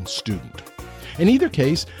college-bound student. In either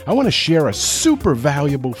case, I want to share a super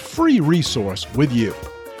valuable free resource with you,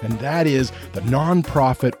 and that is the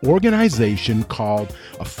nonprofit organization called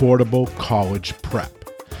Affordable College Prep.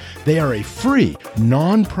 They are a free,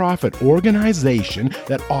 nonprofit organization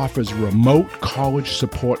that offers remote college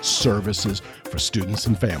support services for students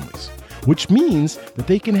and families, which means that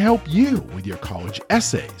they can help you with your college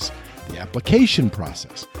essays, the application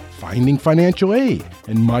process, finding financial aid,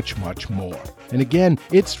 and much, much more. And again,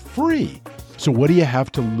 it's free. So what do you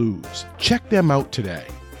have to lose? Check them out today.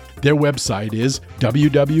 Their website is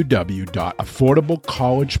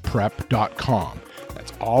www.affordablecollegeprep.com.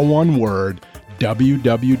 That's all one word,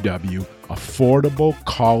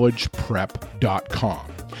 www.affordablecollegeprep.com.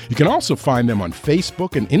 You can also find them on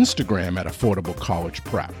Facebook and Instagram at Affordable College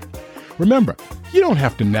Prep. Remember, you don't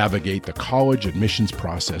have to navigate the college admissions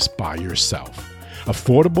process by yourself.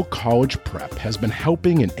 Affordable College Prep has been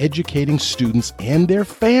helping and educating students and their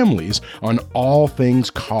families on all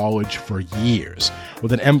things college for years,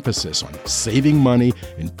 with an emphasis on saving money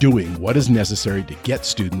and doing what is necessary to get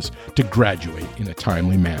students to graduate in a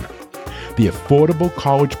timely manner. The Affordable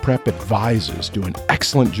College Prep advisors do an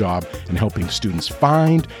excellent job in helping students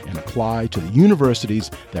find and apply to the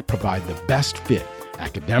universities that provide the best fit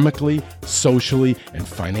academically, socially, and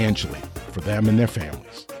financially for them and their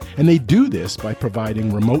families. And they do this by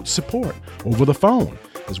providing remote support over the phone,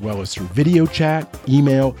 as well as through video chat,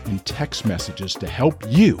 email, and text messages to help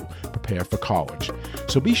you prepare for college.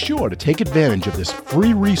 So be sure to take advantage of this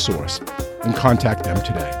free resource and contact them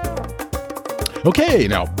today. Okay,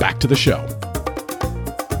 now back to the show.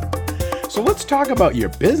 So let's talk about your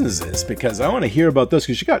businesses, because I want to hear about this,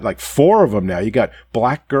 because you got like 4 of them now. You got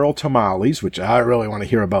Black Girl Tamales, which I really want to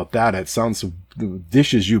hear about that. It sounds, the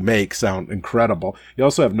dishes you make sound incredible. You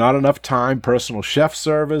also have Not Enough Time personal chef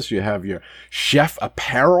service. You have your chef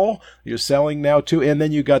apparel you're selling now too. And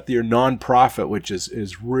then you got your nonprofit, which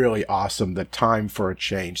is really awesome, the Time for a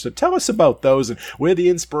Change. So tell us about those and where the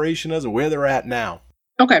inspiration is and where they're at now.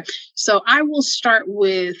 Okay, so I will start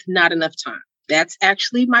with Not Enough Time. That's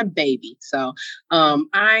actually my baby. So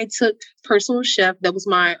I took personal chef. That was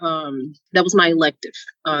my elective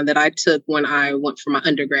that I took when I went for my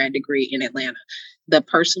undergrad degree in Atlanta. The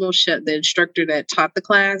personal chef, the instructor that taught the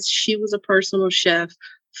class, she was a personal chef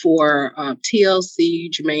for TLC,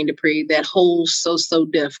 Jermaine Dupri, that whole So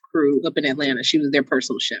Def crew up in Atlanta. She was their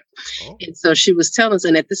personal chef. Oh. And so she was telling us,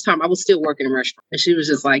 and at this time I was still working in a restaurant, and she was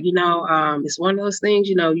just like, it's one of those things,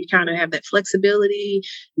 you kind of have that flexibility,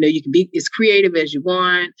 you can be as creative as you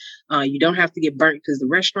want. You don't have to get burnt, because the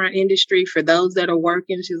restaurant industry, for those that are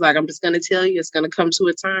working, she's like, I'm just going to tell you, it's going to come to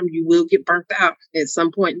a time you will get burnt out at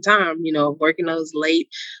some point in time, working those late,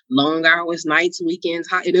 long hours, nights, weekends.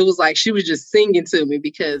 And it was like, she was just singing to me,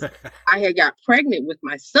 because I had got pregnant with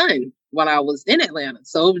my son when I was in Atlanta.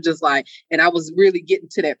 So it was just like, and I was really getting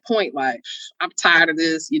to that point, like, I'm tired of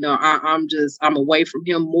this, I'm away from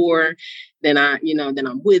him more than than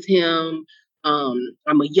I'm with him.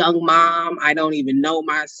 I'm a young mom. I don't even know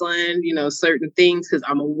my son, certain things, because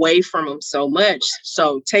I'm away from him so much.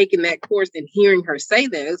 So taking that course and hearing her say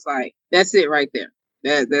that, it's like, that's it right there.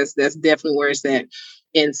 That's definitely where it's at.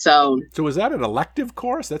 And so was that an elective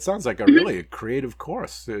course? That sounds like a really creative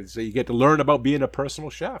course. So you get to learn about being a personal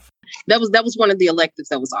chef. That was one of the electives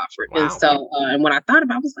that was offered. Wow. And so, and when I thought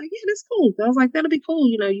about it, I was like, yeah, that's cool. I was like, that'll be cool.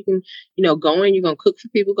 You can, go in, you're going to cook for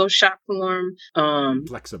people, go shop for them.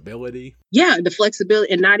 Flexibility. Yeah, the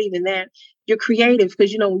flexibility. And not even that, you're creative,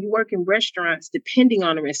 because, when you work in restaurants, depending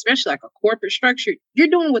on them, especially like a corporate structure, you're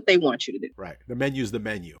doing what they want you to do. Right. The menu's the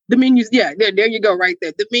menu. The menus. Yeah. There you go. Right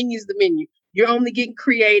there. The menu's the menu. You're only getting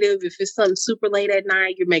creative if it's something super late at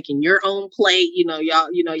night. You're making your own plate. Y'all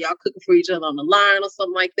cooking for each other on the line or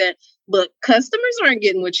something like that. But customers aren't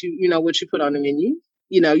getting what you put on the menu.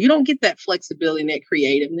 You don't get that flexibility and that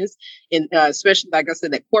creativeness, and especially, like I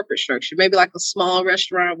said, that corporate structure. Maybe like a small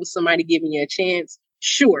restaurant with somebody giving you a chance.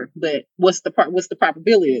 Sure, but what's the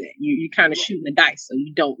probability of that? You kind of shooting the dice, so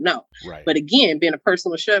you don't know. Right. But again, being a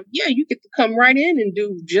personal chef, yeah, you get to come right in and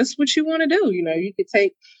do just what you want to do. You could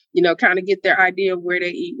take, kind of get their idea of where they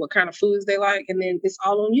eat, what kind of foods they like, and then it's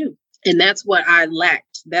all on you. And that's what I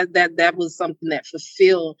lacked. That was something that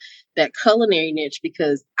fulfilled that culinary niche,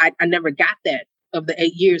 because I never got that of the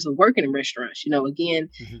 8 years of working in restaurants. Again,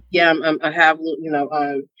 mm-hmm. Yeah, I have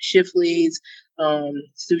shift leads,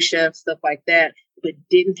 sous chef, stuff like that, but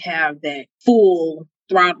didn't have that full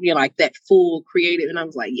throttle, like that full creative. And I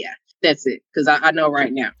was like, yeah, that's it, because I know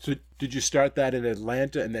right now. So did you start that in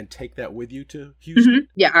Atlanta and then take that with you to Houston?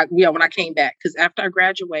 Mm-hmm. Yeah, when I came back, because after I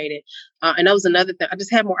graduated, and that was another thing, I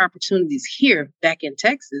just had more opportunities here, back in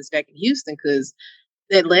Texas, back in Houston, because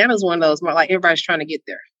Atlanta's one of those more like everybody's trying to get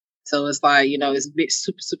there. So it's like, it's a bit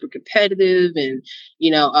super, super competitive. And,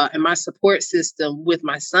 and my support system with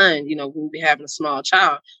my son, when we having a small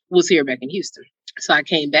child, was here back in Houston. So I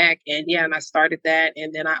came back and I started that.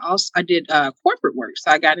 And then I did corporate work.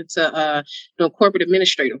 So I got into doing corporate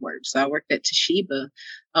administrative work. So I worked at Toshiba.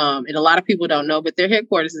 And a lot of people don't know, but their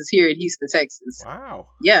headquarters is here in Houston, Texas. Wow.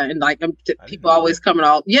 Yeah. And like people always coming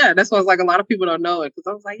all, yeah, that's why I was like, a lot of people don't know it. Cause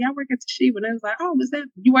I was like, yeah, I work at Toshiba. And they was like, oh, is that,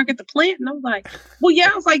 you work at the plant? And I was like, well, yeah.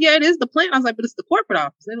 I was like, yeah, it is the plant. I was like, but it's the corporate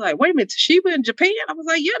office. They're like, wait a minute, Toshiba in Japan? I was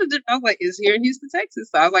like, yeah. I was like, it's here in Houston, Texas.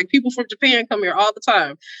 So I was like, people from Japan come here all the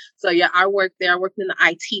time. So yeah, I worked there. I worked in the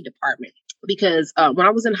IT department. Because when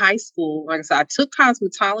I was in high school, like I said, I took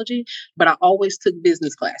cosmetology, but I always took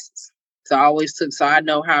business classes. So I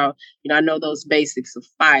know how, I know those basics of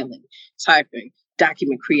filing, typing,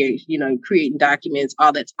 document creation, creating documents,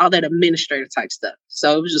 all that administrative type stuff.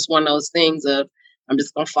 So it was just one of those things of, I'm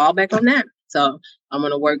just going to fall back on that. So I'm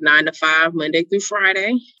going to work 9 to 5, Monday through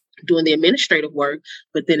Friday, doing the administrative work.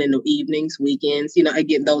 But then in the evenings, weekends,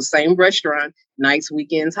 again, those same restaurant, nights,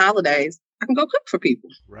 weekends, holidays, I can go cook for people.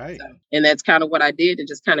 Right. So, and that's kind of what I did and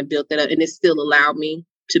just kind of built it up. And it still allowed me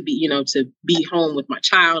to be home with my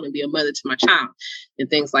child and be a mother to my child and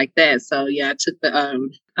things like that. So yeah, I took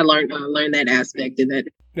I learned that aspect of that.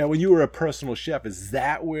 Now, when you were a personal chef, is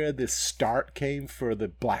that where the start came for the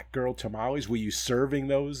Black Girl tamales? Were you serving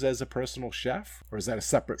those as a personal chef, or is that a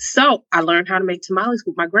separate? So I learned how to make tamales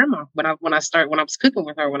with my grandma when I was cooking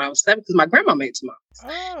with her when I was 7, because my grandma made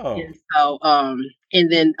tamales. Oh. And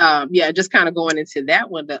so, just kind of going into that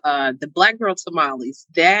one, the Black Girl tamales,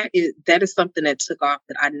 that is something that took off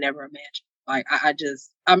that I never imagined. Like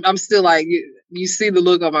I'm still like, you see the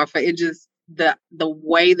look on my face. It just, the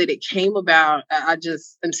way that it came about, I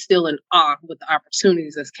just am still in awe with the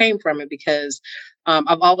opportunities that came from it, because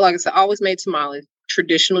I've always made tamales,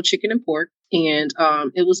 traditional chicken and pork. And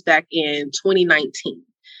it was back in 2019.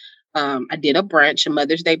 I did a brunch, a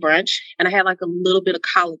Mother's Day brunch, and I had like a little bit of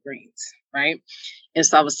collard greens, right? And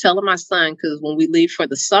so I was telling my son, because when we leave for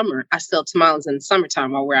the summer, I sell tamales in the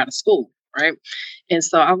summertime while we're out of school. Right. And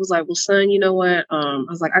so I was like, well, son, you know what? I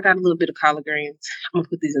was like, I got a little bit of collard greens. I'm gonna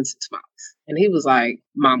put these into tamales. And he was like,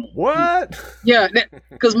 Mama. What? Yeah.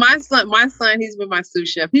 Because my son, he's been my sous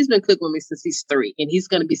chef. He's been cooking with me since he's 3, and he's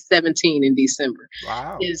going to be 17 in December.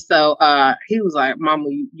 Wow. And so he was like, Mama,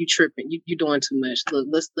 you tripping. You're doing too much. Look,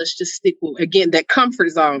 let's just stick with, again, that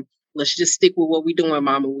comfort zone. Let's just stick with what we're doing,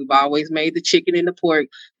 Mama. We've always made the chicken and the pork.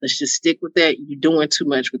 Let's just stick with that. You're doing too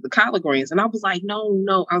much with the collard greens. And I was like,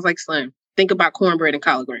 no. I was like, son, think about cornbread and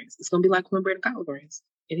collard greens. It's going to be like cornbread and collard greens.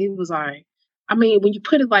 And he was like, I mean, when you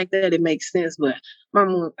put it like that, it makes sense. But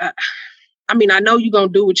Mama, I know you're going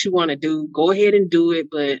to do what you want to do. Go ahead and do it.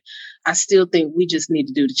 But I still think we just need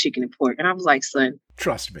to do the chicken and pork. And I was like, son,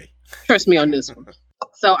 trust me on this one.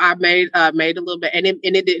 So I made a little bit, and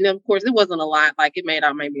it didn't. Of course, it wasn't a lot. Like it made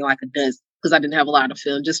out maybe like a dozen, because I didn't have a lot of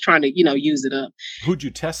film. Just trying to, use it up. Who'd you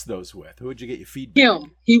test those with? Who'd you get your feedback?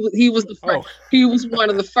 Him. He was the first. Oh. He was one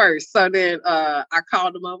of the first. So then I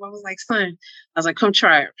called him up. I was like, son, I was like, come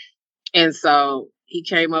try it. And so he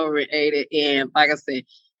came over and ate it. And like I said,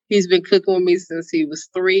 he's been cooking with me since he was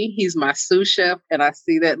 3. He's my sous chef, and I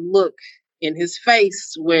see that look in his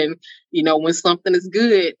face when something is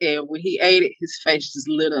good. And when he ate it, his face just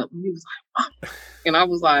lit up. And he was like, Mama. And I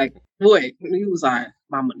was like, what? And he was like,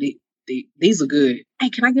 Mama, these are good. Hey,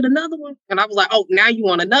 can I get another one? And I was like, oh, now you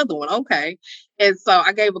want another one. Okay. And so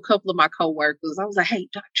I gave a couple of my coworkers, I was like, hey,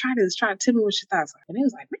 try this. Try it. Tell me what your thoughts are. And he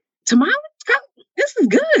was like, tamales? This is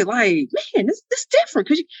good. Like, man, this different.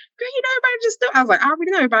 Cause everybody just do. I was like, I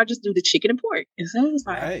already know everybody just do the chicken and pork. And so it was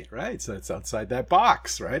like, right. So it's outside that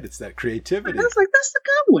box, right? It's that creativity. I was like, that's a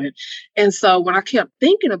good one. And so when I kept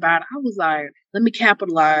thinking about it, I was like, let me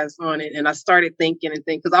capitalize on it. And I started thinking,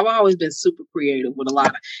 because I've always been super creative with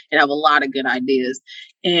and have a lot of good ideas.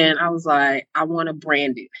 And I was like, I want to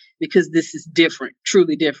brand it, because this is different,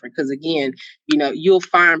 truly different. Because again, you'll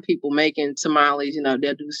find people making tamales, they'll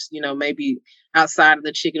do, maybe outside of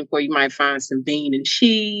the chicken pork, you might find some bean and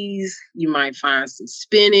cheese. You might find some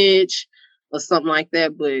spinach or something like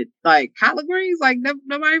that. But like collard greens, like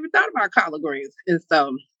nobody even thought about collard greens. And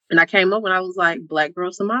so, and I came up and I was like, Black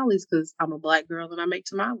Girl tamales, because I'm a Black girl and I make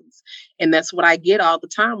tamales. And that's what I get all the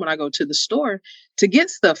time when I go to the store to get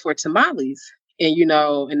stuff for tamales. And,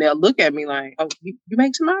 and they'll look at me like, oh, you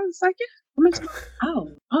make tamales? Like, yeah, I make tamales.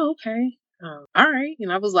 Oh, okay. All right.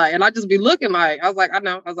 And I was like, and I just be looking like, I was like, I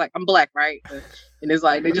know. I was like, I'm Black, right? But And it's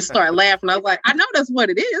like, they just start laughing. I was like, I know that's what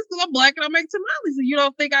it is because I'm Black and I make tamales and you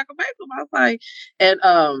don't think I can make them. I was like,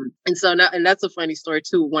 and so now, and that's a funny story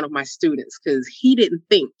too. One of my students, because he didn't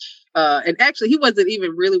think, and actually he wasn't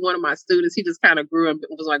even really one of my students. He just kind of grew up,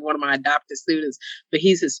 was like one of my adopted students, but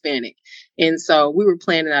he's Hispanic. And so we were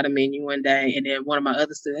planning out a menu one day, and then one of my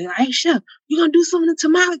other students, like, hey chef, you gonna do something to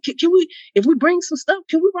tamales? Can we, if we bring some stuff,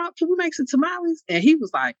 can we make some tamales? And he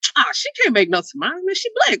was like, she can't make no tamales, man. She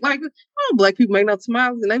Black. Like, oh, Black people make no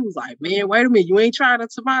tamales. And they was like, man, wait a minute, you ain't trying the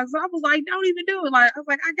tamales? I was like, don't even do it. Like, I was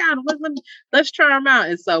like, I got them. Let's try them out.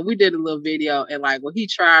 And so we did a little video, and like when he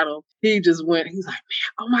tried them, he just went, he's like,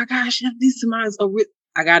 man, oh my gosh, chef, these tamales are real.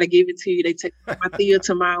 I gotta give it to you. They take my Thea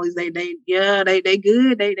tamales. They good. They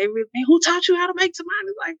really. Who taught you how to make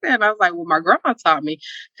tamales like that? And I was like, well, my grandma taught me,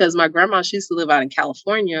 because my grandma, she used to live out in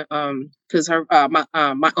California. Because her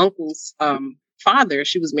my uncle's father,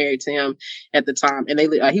 she was married to him at the time, and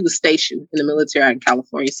he was stationed in the military out in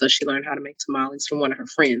California. So she learned how to make tamales from one of her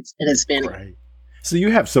friends, and it's been right. So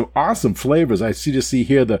you have some awesome flavors. I see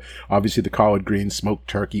here obviously the collard greens, smoked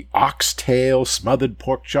turkey, oxtail, smothered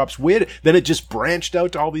pork chops. Then it just branched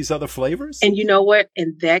out to all these other flavors. And you know what?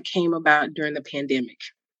 And that came about during the pandemic.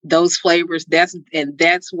 Those flavors, that's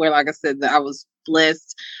where, like I said, that I was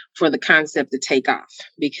blessed for the concept to take off,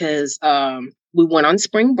 because we went on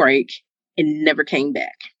spring break and never came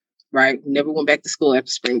back. Right? Never went back to school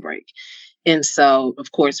after spring break. And so,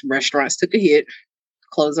 of course, restaurants took a hit.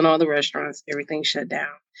 Closing all the restaurants, everything shut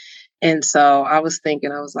down. And so I was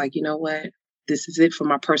thinking, I was like, you know what? This is it for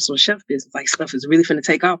my personal chef business. Like, stuff is really finna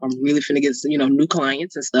take off. I'm really finna get some, new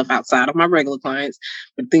clients and stuff outside of my regular clients,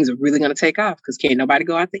 but things are really going to take off because can't nobody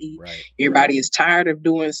go out to eat. Right. Everybody is tired of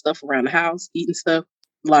doing stuff around the house, eating stuff.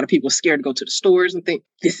 A lot of people are scared to go to the stores and think,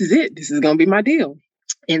 this is it. This is going to be my deal.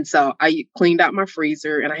 And so I cleaned out my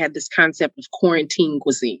freezer, and I had this concept of quarantine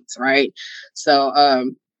cuisines, right?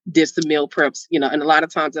 So, did some meal preps, and a lot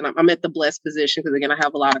of times, and I'm at the blessed position because, again, I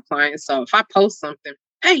have a lot of clients. So if I post something,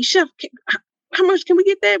 hey, chef, how much can we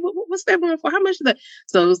get that? What's that one for? How much is that?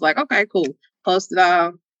 So it was like, okay, cool. Post it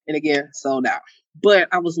all. And again, sold out. But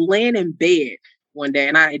I was laying in bed one day,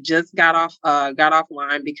 and I had just got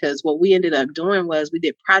offline, because what we ended up doing was we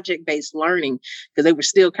did project-based learning, because they were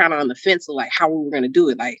still kind of on the fence of like how we were going to do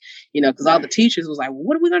it. Like, because all the teachers was like, well,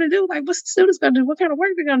 what are we going to do? Like, what's the students going to do? What kind of work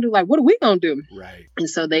they're going to do? Like, what are we going to do? Right. And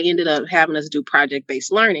so they ended up having us do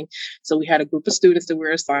project-based learning. So we had a group of students that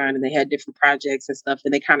were assigned, and they had different projects and stuff,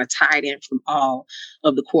 and they kind of tied in from all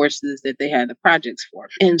of the courses that they had the projects for.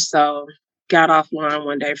 And so got offline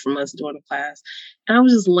one day from us doing a class, and I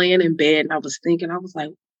was just laying in bed, and I was thinking, I was like,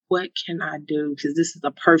 what can I do? Because this is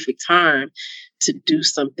the perfect time to do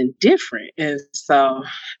something different. And so,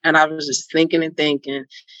 and I was just thinking,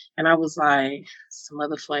 and I was like, some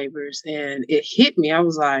other flavors, and it hit me. I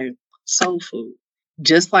was like, soul food.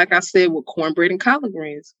 Just like I said with cornbread and collard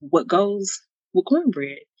greens, what goes with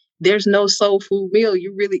cornbread? There's no soul food meal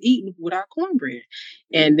you're really eating without cornbread.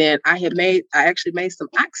 And then I actually made some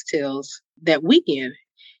oxtails that weekend.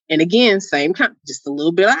 And again, same kind, just a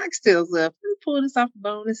little bit of oxtails left. Let me pull this off the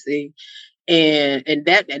bone and see. And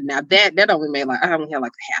that only made I only had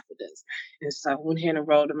like half a dozen. And so I went ahead and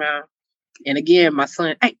rolled them out. And again, my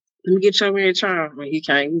son, hey, let me get you over here and try them. When he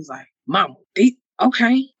came, he was like, Mama,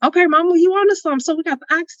 okay, Mama, you on to something? So we got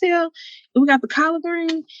the oxtail, and we got the collard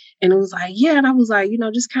green, and it was like, yeah. And I was like,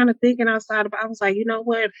 just kind of thinking outside of. I was like, you know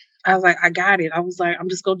what? I was like, I got it. I was like, I'm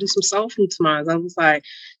just gonna do some soul food tomorrow. I was like,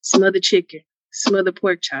 smothered chicken, smothered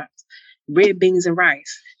pork chops, red beans and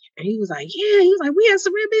rice. And he was like, yeah. He was like, we had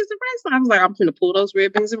some red beans and rice. And I was like, I'm gonna pull those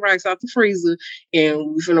red beans and rice out the freezer, and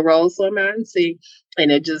we're gonna roll some out and see. And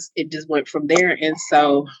it just went from there. And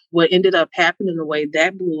so what ended up happening, the way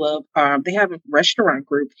that blew up, they have a restaurant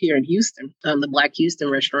group here in Houston, the Black Houston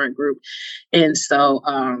Restaurant Group. And so,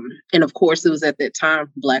 and of course, it was at that time,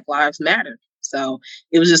 Black Lives Matter. So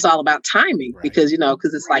it was just all about timing, right? Because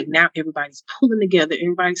it's like now everybody's pulling together,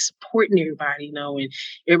 everybody's supporting everybody, and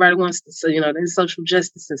everybody wants to, there's social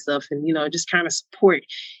justice and stuff, and, just kind of support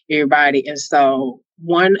everybody. And so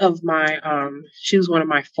one of my, she was one of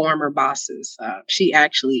my former bosses. She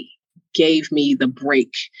actually gave me the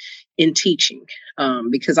break in teaching,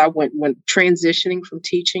 because I went transitioning from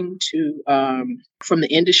teaching to, from the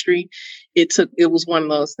industry. It was one of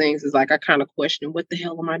those things, is like, I kind of questioned, what the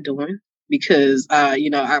hell am I doing? Because, I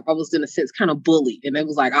was in a sense kind of bullied, and it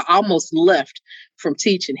was like, I almost left from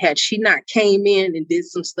teaching. Had she not came in and did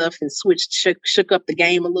some stuff and shook up the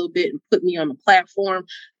game a little bit and put me on the platform,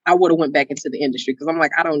 I would have went back into the industry because I'm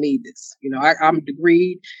like, I don't need this. You know, I'm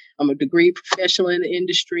degreed. I'm a degree professional in the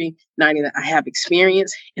industry. I have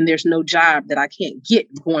experience, and there's no job that I can't get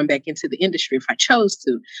going back into the industry if I chose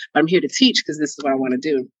to. But I'm here to teach because this is what I want to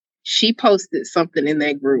do. She posted something in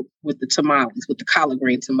that group with the tamales, with the collard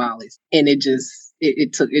green tamales, and it just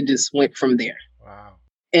went from there. Wow.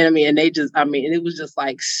 And and it was just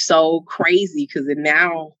like so crazy because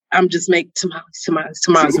now I'm just making tamales.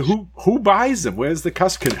 So who buys them? Where's the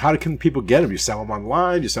customer? How can people get them? You sell them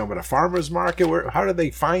online? You sell them at a farmer's market? How do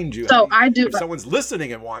they find you? So I do. If someone's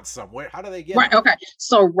listening and wants some, how do they get right? them? Okay.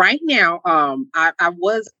 So right now, I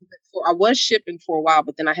was shipping for a while,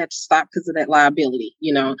 but then I had to stop because of that liability.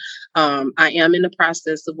 I am in the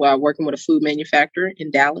process of working with a food manufacturer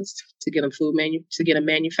in Dallas to get a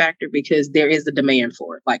manufacturer because there is a demand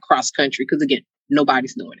for it, like cross country. Because again,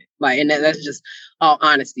 nobody's doing it. And that's just all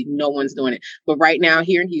honesty. No one's doing it. But right now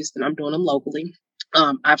here in Houston, I'm doing them locally.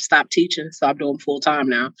 I've stopped teaching, so I'm doing full time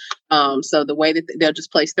now. So the way that they'll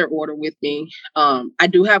just place their order with me. I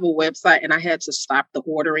do have a website, and I had to stop the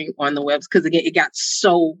ordering on the website because again, it got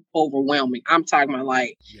so overwhelming. I'm talking about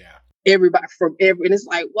everybody and it's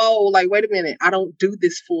like, whoa, like, wait a minute, I don't do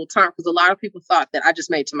this full time because a lot of people thought that I just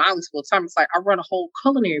made tamales full time. It's like, I run a whole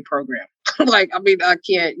culinary program. I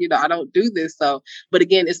can't, I don't do this. So, but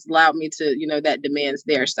again, it's allowed me to, that demand's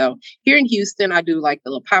there. So here in Houston, I do like the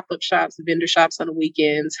little pop-up shops, vendor shops on the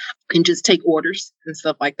weekends and just take orders and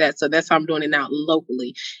stuff like that. So that's how I'm doing it now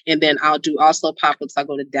locally. And then I'll do also pop-ups. I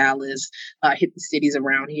go to Dallas, hit the cities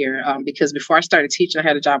around here. Because before I started teaching, I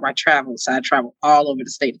had a job where I traveled. So I traveled all over the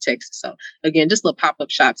state of Texas. So again, just little pop-up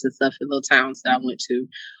shops and stuff in little towns that I went to.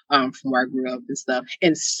 From where I grew up and stuff.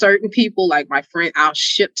 And certain people, like my friend, I'll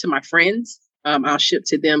ship to my friends. I'll ship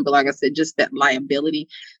to them. But like I said, just that liability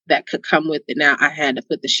that could come with it. Now I had to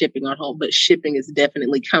put the shipping on hold, but shipping is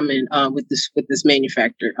definitely coming with this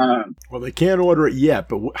manufacturer. Well, they can't order it yet,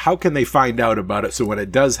 but how can they find out about it? So when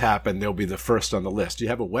it does happen, they'll be the first on the list. Do you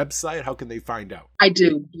have a website? How can they find out? I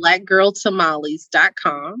do.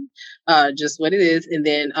 blackgirltamales.com, just what it is. And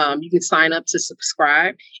then you can sign up to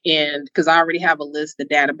subscribe. And because I already have a list, the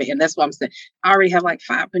database, and that's what I'm saying. I already have like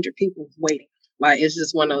 500 people waiting. Like, it's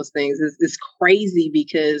just one of those things. It's crazy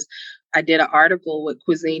because I did an article with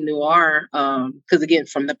Cuisine Noir, because again,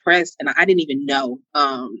 from the press, and I didn't even know.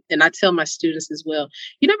 And I tell my students as well,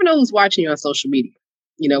 you never know who's watching you on social media.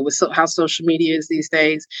 With how social media is these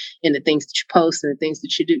days and the things that you post and the things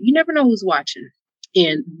that you do, you never know who's watching.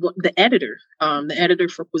 And the editor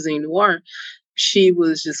for Cuisine Noir, she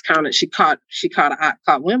was just she caught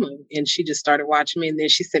women, and she just started watching me. And then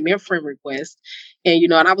she sent me a friend request, and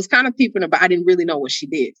and I was kind of peeping her, but I didn't really know what she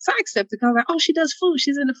did. So I accepted. I was like, oh, she does food.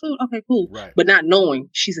 She's into food. Okay, cool. Right. But not knowing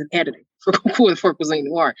she's an editor for Cuisine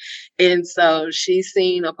Noir. And so she's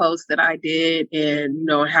seen a post that I did, and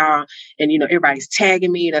everybody's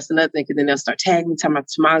tagging me. That's another thing. Because then they'll start tagging me, talking about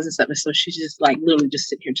tamales and stuff. And so she's just like literally just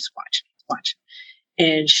sitting here, just watching.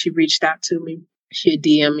 And she reached out to me. She had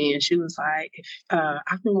DM me, and she was like,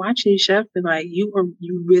 I've been watching you, chef, and like you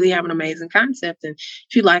really have an amazing concept. And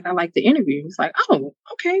she I like the interview. It's like, oh,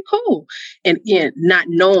 okay, cool. And again, not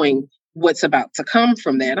knowing what's about to come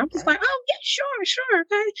from that, I'm just like, oh yeah, sure,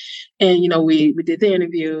 okay. And we did the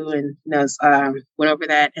interview, and went over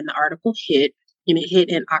that, and the article hit, and it hit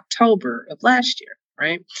in October of last year,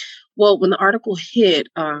 right? Well, when the article hit,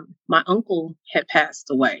 my uncle had passed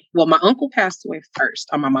away. Well, my uncle passed away first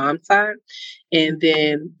on my mom's side. And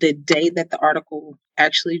then the day that the article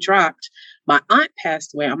actually dropped, my aunt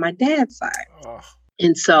passed away on my dad's side. Oh.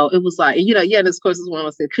 And so it was like, and of course, it's one of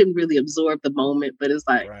those things, couldn't really absorb the moment, but it's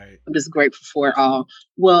like, right. I'm just grateful for it all.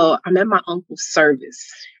 Well, I'm at my uncle's service,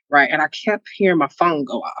 right? And I kept hearing my phone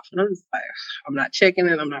go off. And I was like, I'm not checking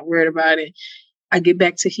it. I'm not worried about it. I get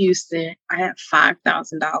back to Houston. I had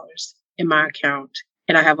 $5,000 in my account,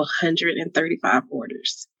 and I have 135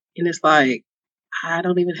 orders. And it's like, I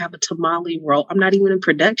don't even have a tamale roll. I'm not even in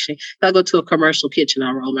production. I go to a commercial kitchen,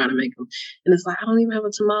 I roll them out and make them. And it's like, I don't even have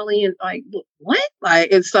a tamale. And like, what?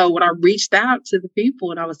 And so when I reached out to the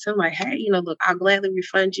people, and I was telling them, like, hey, look, I'll gladly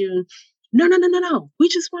refund you. No. We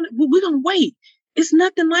just we're going to wait. It's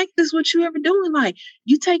nothing like this, what you ever doing. Like,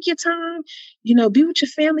 you take your time, be with your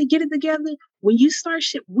family, get it together. When you start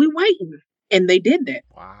shit, we waiting. And they did that.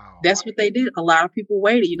 Wow. That's what they did. A lot of people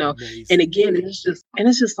waited, Amazing. And again, it's just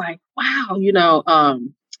like, wow,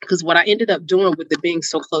 because what I ended up doing with it being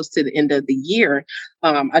so close to the end of the year,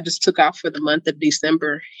 I just took off for the month of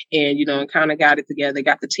December, and, and kind of got it together,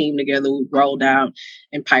 got the team together, we rolled out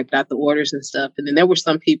and piped out the orders and stuff. And then there were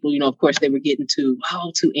some people, of course, they were getting too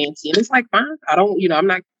antsy. And it's like, fine, I don't, I'm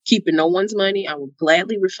not keeping no one's money. I will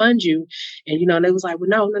gladly refund you. And, they was like, well,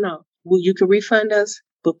 no. Well, you can refund us,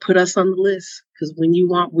 but put us on the list because when you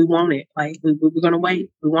want, we want it. Like we're going to wait.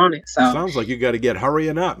 We want it. So sounds like you got to get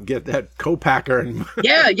hurrying up and get that co-packer. And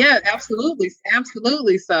yeah, absolutely.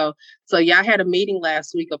 So yeah, I had a meeting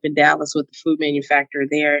last week up in Dallas with the food manufacturer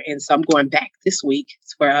there. And so I'm going back this week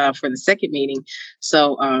for the second meeting.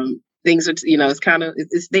 So, things are, it's kind of,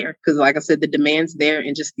 it's there. Cause like I said, the demand's there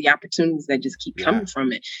and just the opportunities that just keep coming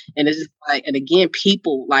from it. And it's just like, and again,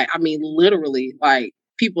 people literally like,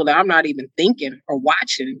 people that I'm not even thinking or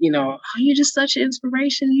watching, oh, you're just such an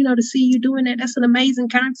inspiration, to see you doing that. That's an amazing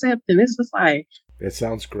concept. And it's just like, it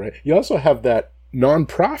sounds great. You also have that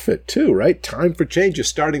nonprofit too, right? Time for Change. You're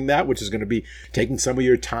starting that, which is going to be taking some of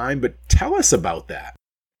your time, but tell us about that.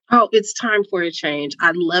 Oh, it's time for a change.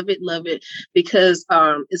 I love it because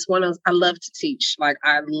it's I love to teach. Like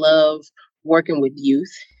I love working with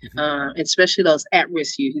youth, especially those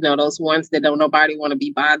at-risk youth, those ones that don't nobody want to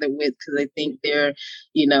be bothered with because they think they're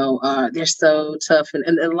so tough.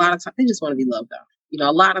 And a lot of times they just want to be loved on.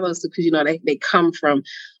 A lot of those, because, they come from,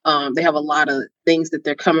 they have a lot of things that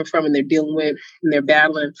they're coming from and they're dealing with and they're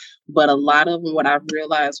battling. But a lot of them, what I've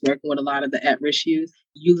realized working with a lot of the at-risk youth,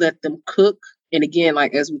 you let them cook. And again,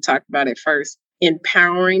 like as we talked about at first,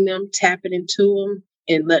 empowering them, tapping into them,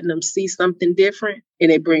 and letting them see something different, and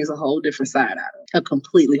it brings a whole different side out of it, a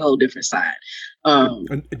completely whole different side.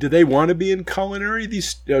 Do they want to be in culinary? Do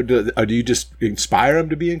you just inspire them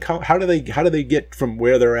to be in culinary? How do they get from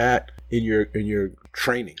where they're at in your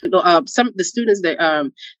training? Some of the students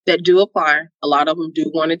that do apply, a lot of them do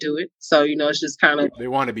want to do it. So it's just kind of they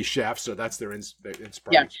want to be chefs, so that's their inspiration.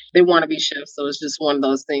 Yeah, they want to be chefs, so it's just one of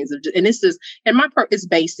those things. And this is, and my part is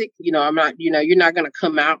basic. I'm not. You're not going to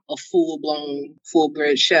come out a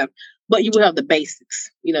full-bred chef. But you will have the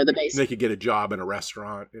basics, the basics. They could get a job in a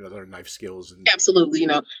restaurant, their knife skills. Absolutely,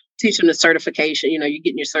 teach them the certification. You're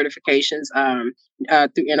getting your certifications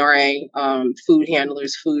through NRA, food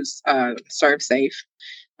handlers, foods serve safe.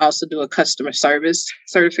 Also do a customer service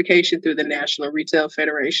certification through the National Retail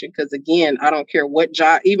Federation. Because again, I don't care what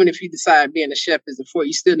job, even if you decide being a chef isn't for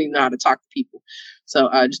you, still need to know how to talk to people. So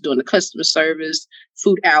just doing the customer service,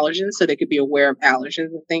 food allergens, so they could be aware of allergens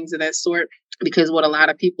and things of that sort. Because what a lot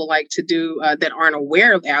of people like to do that aren't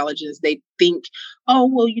aware of allergens, they think, oh,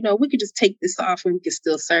 well, we could just take this off and we can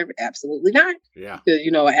still serve it. Absolutely not. Yeah. Because,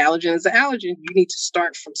 an allergen is an allergen. You need to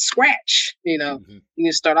start from scratch. You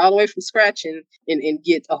need to start all the way from scratch and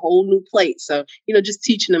get a whole new plate. So, just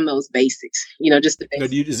teaching them those basics, just the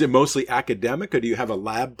basics. Now, is it mostly academic or do you have a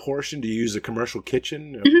lab portion? Do you use a commercial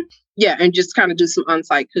kitchen? Mm-hmm. Yeah. And just kind of do some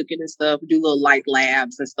on-site cooking and stuff, do little light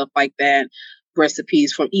labs and stuff like that.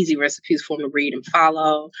 Easy recipes for them to read and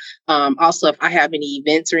follow. Also, if I have any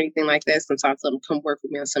events or anything like that, sometimes let them come work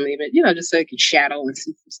with me on some of the events, just so they can shadow and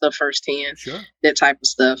see some stuff firsthand. Sure. That type of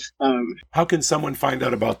stuff. How can someone find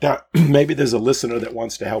out about that? Maybe there's a listener that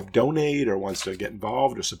wants to help donate or wants to get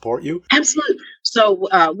involved or support you. Absolutely. So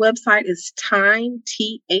website is Thyme,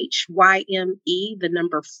 THYME,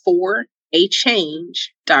 4,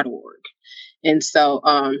 achange.org. And so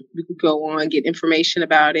we can go on, get information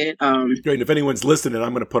about it. Great. And if anyone's listening,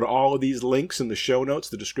 I'm going to put all of these links in the show notes,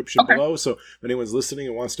 the description below. So if anyone's listening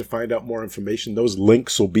and wants to find out more information, those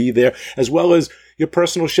links will be there, as well as your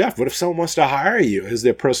personal chef. What if someone wants to hire you as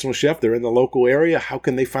their personal chef? They're in the local area. How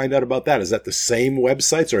can they find out about that? Is that the same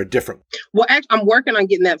websites or a different? Well, actually, I'm working on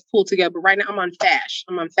getting that pulled together. But right now I'm on Fash.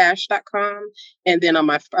 I'm on Fash.com. And then on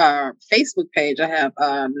my Facebook page, I have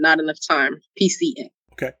Not Enough Time, PCN.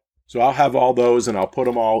 Okay. So I'll have all those and I'll put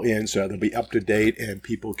them all in so they'll be up to date and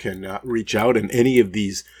people can reach out. And any of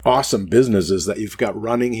these awesome businesses that you've got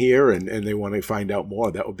running here and they want to find out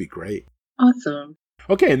more, that would be great. Awesome.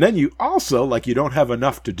 Okay, and then you also, like you don't have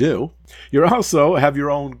enough to do, you also have your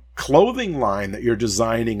own clothing line that you're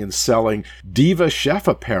designing and selling, Diva Chef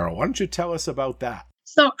Apparel. Why don't you tell us about that?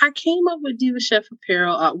 So I came up with Diva Chef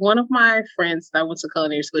Apparel. One of my friends that I went to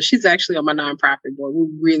culinary school, she's actually on my nonprofit board. We're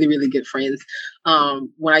really, really good friends.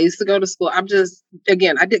 When I used to go to school, I did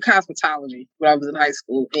cosmetology when I was in high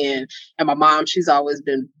school. And my mom, she's always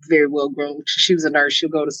been very well groomed. She was a nurse. She'll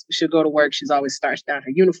go to work. She's always starched down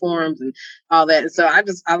her uniforms and all that. And so I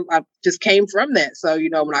just came from that. So,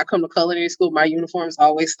 when I come to culinary school, my uniforms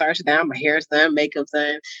always starched down, my hair's done, makeup's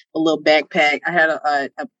done, a little backpack. I had a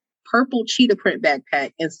purple cheetah print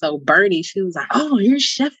backpack. And so Bernie, she was like, oh, here's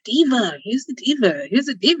Chef Diva. Here's the Diva. Here's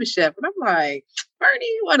a Diva Chef. And I'm like,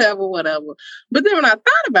 Bernie, whatever. But then when I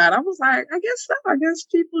thought about it, I was like, I guess so. I guess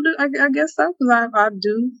people do. I guess so.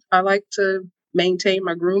 Because I like to maintain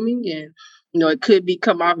my grooming. And, it could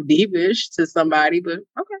come off divish to somebody. But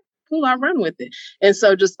okay, cool. I run with it. And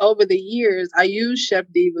so just over the years, I use Chef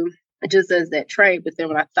Diva just as that trade. But then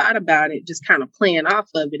when I thought about it, just kind of playing off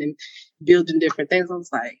of it and building different things. I was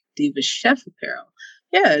like, Diva Chef Apparel.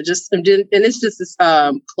 Yeah, and it's just this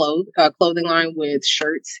clothing line with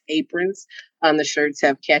shirts, aprons. The shirts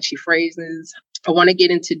have catchy phrases. I want to get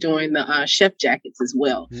into doing the chef jackets as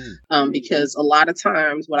well, because a lot of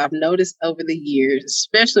times what I've noticed over the years,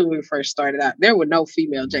 especially when we first started out, there were no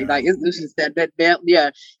female jackets. Like it was just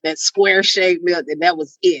that square shape belt, and that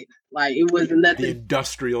was it. Like it wasn't nothing. The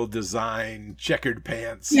industrial design, checkered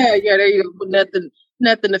pants. Yeah, there you go.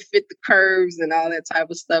 Nothing to fit the curves and all that type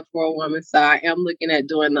of stuff for a woman. So I am looking at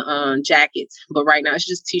doing the jackets, but right now it's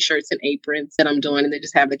just t-shirts and aprons that I'm doing, and they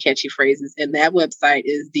just have the catchy phrases. And that website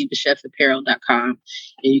is divachefapparel.com,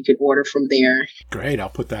 and you can order from there. Great. I'll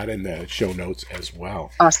put that in the show notes as well.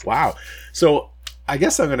 Awesome. Wow. So I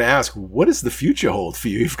guess I'm going to ask, what does the future hold for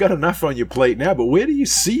you? You've got enough on your plate now, but where do you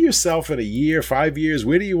see yourself in a year, 5 years?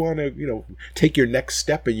 Where do you want to, take your next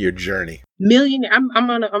step in your journey? Millionaire. I'm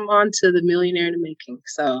on to the millionaire in the making.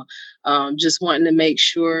 So, just wanting to make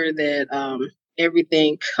sure that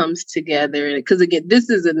everything comes together. Because again, this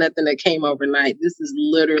isn't nothing that came overnight. This is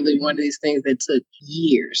literally one of these things that took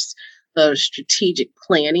years of strategic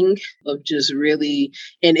planning, of just really,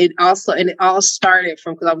 and it all started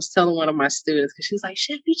from, because I was telling one of my students, because she was like,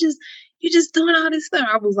 Chef, you just doing all this stuff.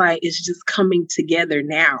 I was like, it's just coming together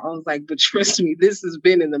now. I was like, but trust me, this has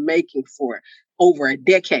been in the making for over a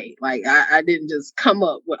decade. Like I didn't just come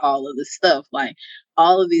up with all of this stuff. Like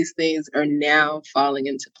all of these things are now falling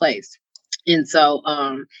into place. And so,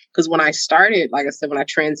 because when I started, like I said, when I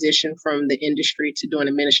transitioned from the industry to doing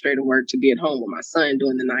administrative work, to be at home with my son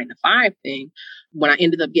doing the 9-to-5 thing, when I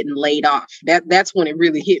ended up getting laid off, that's when it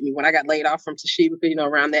really hit me. When I got laid off from Toshiba,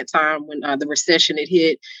 around that time when the recession had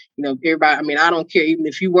hit, everybody, I mean, I don't care, even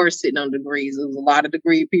if you were sitting on degrees, there was a lot of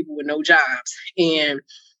degree people with no jobs. And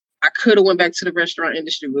I could have went back to the restaurant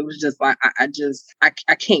industry, but it was just like, I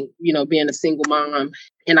can't, being a single mom,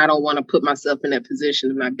 and I don't want to put myself in that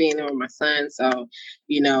position of not being there with my son. So,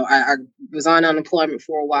 I was on unemployment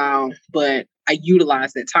for a while, but I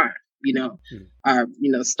utilized that time, I,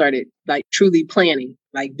 started like truly planning,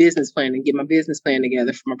 like business planning, get my business plan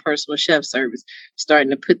together for my personal chef service, starting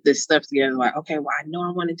to put this stuff together. Like, okay, well, I know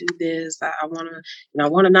I want to do this. I want to, I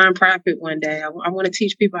want a nonprofit one day. I want to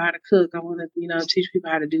teach people how to cook. I want to, teach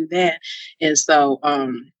people how to do that. And so,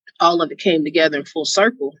 all of it came together in full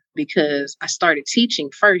circle because I started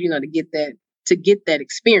teaching first, to get that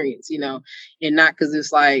experience, and not because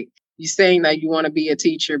it's like, you're saying that you want to be a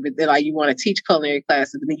teacher, but then like you want to teach culinary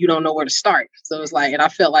classes, but then you don't know where to start. So it's like, and I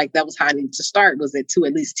felt like that was how I needed to start, was that to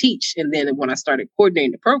at least teach. And then when I started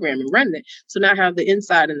coordinating the program and running it, so now I have the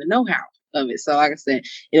inside and the know-how of it. So like I said,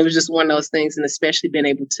 it was just one of those things, and especially being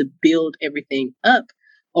able to build everything up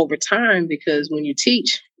over time, because when you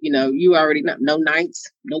teach, you already know, no nights,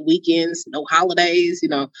 no weekends, no holidays,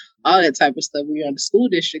 all that type of stuff when you're on the school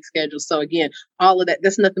district schedule. So again, all of that,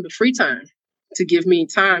 that's nothing but free time to give me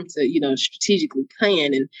time to, strategically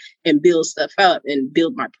plan and build stuff up and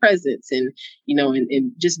build my presence and,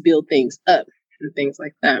 and just build things up and things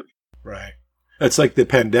like that. Right. It's like the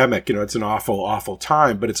pandemic, it's an awful, awful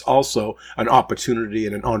time, but it's also an opportunity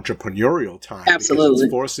and an entrepreneurial time. Absolutely.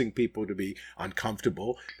 It's forcing people to be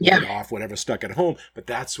uncomfortable, get off whatever stuck at home. But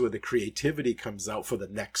that's where the creativity comes out for the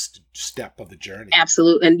next step of the journey.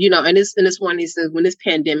 Absolutely. And, and it's one, he says, when this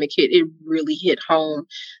pandemic hit, it really hit home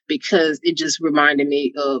because it just reminded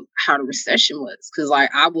me of how the recession was. Because like,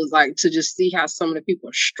 I was like, to just see how some of the people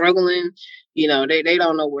are struggling, they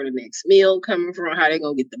don't know where the next meal coming from, how they're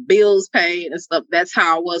going to get the bills paid and stuff. That's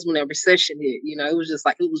how I was when that recession hit. It was just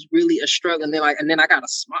like, it was really a struggle. And then I got a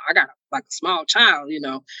small child,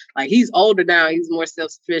 like he's older now, he's more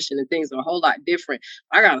self-sufficient and things are a whole lot different.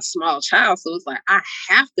 I got a small child. So it's like, I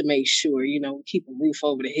have to make sure, keep a roof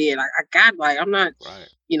over the head. I'm not, right.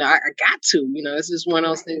 I got to, it's just one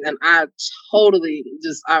of those things. And I totally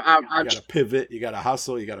just, I got to pivot, you got to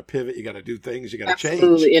hustle, you got to pivot, you got to do things, you got to change.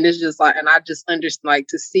 Absolutely. And it's just like, and I just understand, like,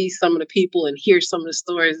 to see some of the people and hear some of the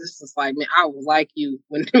stories, it's just like, man, I was like you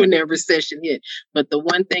when that recession hit. But the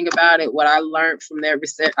one thing about it, what I learned from that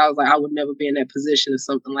recession, I was like, I would never be in that position if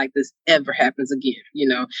something like this ever happens again,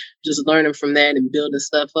 just learning from that and building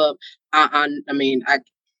stuff up.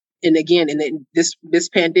 This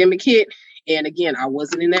pandemic hit. And again, I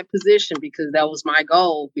wasn't in that position because that was my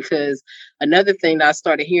goal. Because another thing that I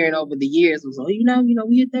started hearing over the years was, we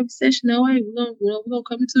hit that recession. No way, we're gonna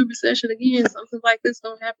come into a recession again. Something like this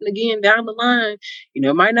gonna happen again down the line.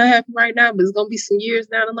 It might not happen right now, but it's gonna be some years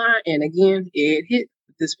down the line. And again, it hit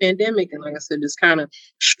this pandemic. And like I said, just kind of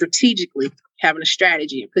strategically having a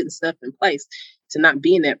strategy and putting stuff in place to not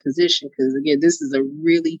be in that position. Because again, this is a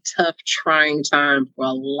really tough, trying time for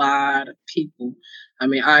a lot of people. I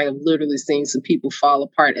mean, I have literally seen some people fall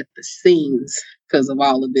apart at the seams because of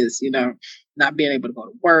all of this, not being able to go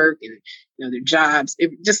to work and, their jobs,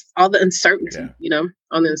 just all the uncertainty,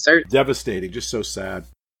 all the uncertainty. Devastating, just so sad.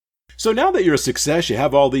 So now that you're a success, you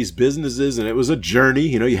have all these businesses and it was a journey,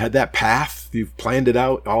 you had that path, you've planned it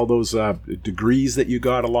out, all those degrees that you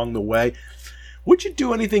got along the way. Would you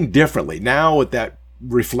do anything differently now with that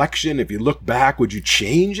reflection? If you look back, would you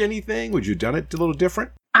change anything? Would you have done it a little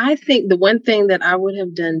different? I think the one thing that I would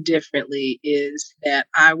have done differently is that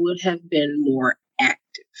I would have been more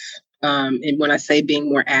active. And when I say being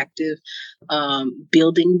more active,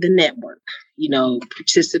 building the network,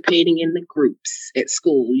 participating in the groups at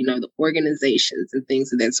school, the organizations and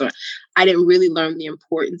things of that sort. I didn't really learn the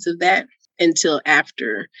importance of that until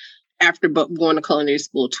after going to culinary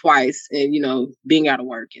school twice and, being out of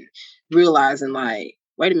work and realizing like,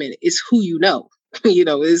 wait a minute, it's who you know.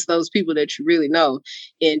 It's those people that you really know,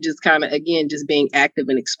 and just kind of, again, just being active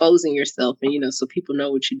and exposing yourself and, so people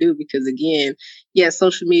know what you do, because again,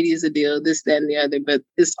 social media is a deal, this, that, and the other, but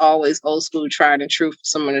it's always old school, tried and true for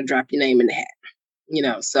someone to drop your name in the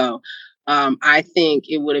hat, so I think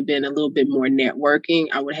it would have been a little bit more networking.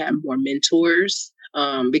 I would have more mentors.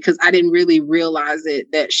 Because I didn't really realize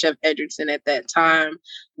that Chef Edgerton at that time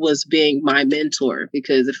was being my mentor.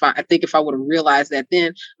 Because I think if I would have realized that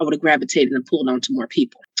then, I would have gravitated and pulled on to more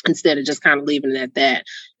people instead of just kind of leaving it at that.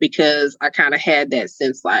 Because I kind of had that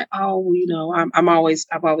sense like, oh, I've always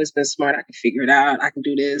been smart. I can figure it out. I can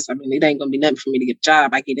do this. I mean, it ain't gonna be nothing for me to get a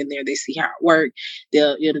job. I get in there, they see how it work.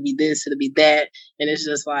 It'll be this, it'll be that, and it's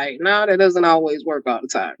just like, no, that doesn't always work all the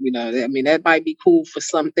time. I mean, that might be cool for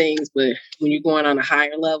some things, but when you're going on a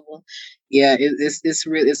higher level,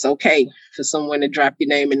 it's okay for someone to drop your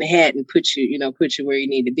name in the hat and put you where you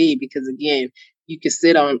need to be. Because again, you can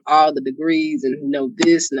sit on all the degrees and know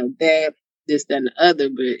this, know that, this, that, and the other.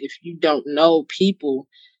 But if you don't know people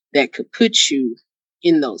that could put you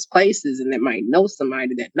in those places and that might know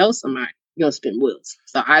somebody that knows somebody, you're going to spin wheels.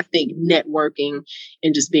 So I think networking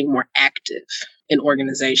and just being more active in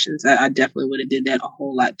organizations, I definitely would have did that a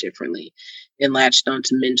whole lot differently and latched on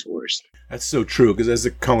to mentors. That's so true, because as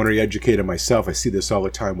a culinary educator myself, I see this all the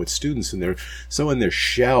time with students, and they're so in their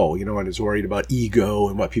shell, and is worried about ego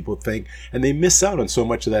and what people think, and they miss out on so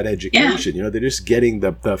much of that education. They're just getting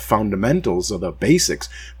the fundamentals of the basics.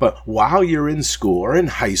 But while you're in school or in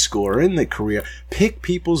high school or in the career, pick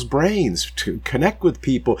people's brains, to connect with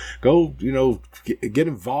people, go, get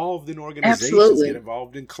involved in organizations, Absolutely. Get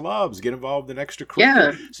involved in clubs, get involved in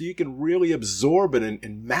extracurricular, so you can really absorb it and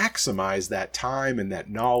maximize that time and that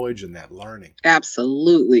knowledge and that learning.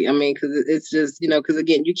 Absolutely. I mean, because it's just, because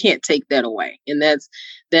again, you can't take that away. And that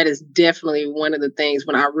is definitely one of the things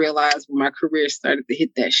when I realized when my career started to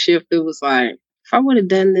hit that shift, it was like, if I would have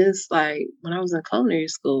done this, like when I was in culinary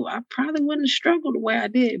school, I probably wouldn't have struggled the way I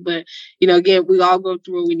did. But, again, we all go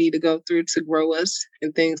through what we need to go through to grow us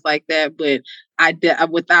and things like that. But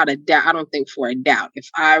without a doubt, I don't think for a doubt, if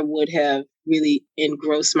I would have really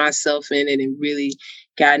engrossed myself in it and really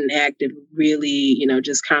gotten active, really,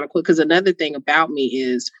 just kind of quick. Because another thing about me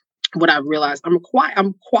is what I realized, I'm a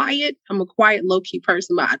quiet, low-key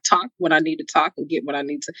person, but I talk when I need to talk and get what I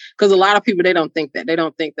need to. Because a lot of people, they don't think that. They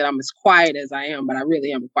don't think that I'm as quiet as I am, but I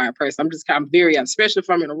really am a quiet person. I'm just kind of very, especially if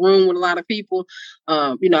I'm in a room with a lot of people,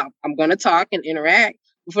 I'm going to talk and interact.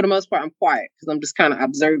 But for the most part, I'm quiet because I'm just kind of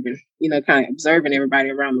observing, observing everybody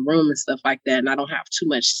around the room and stuff like that. And I don't have too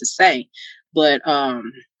much to say. But,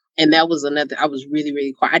 and that was I was really,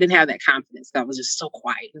 really quiet. I didn't have that confidence. I was just so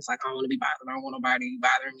quiet. It's like, I don't want to be bothered. I don't want nobody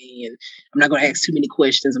bothering me. And I'm not going to ask too many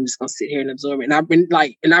questions. I'm just going to sit here and absorb it. And I've been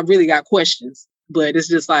and I really got questions, but it's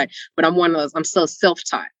just like, but I'm one of those, I'm so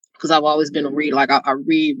self-taught because I've always been a reader. Like I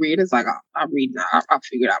read. It's like, I'll read now. I'll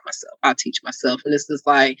figure it out myself. I'll teach myself. And it's just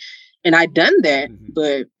like, and I done that,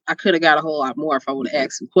 but I could have got a whole lot more if I would have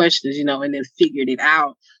asked some questions, and then figured it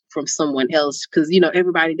out from someone else. Because,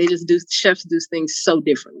 everybody, chefs do things so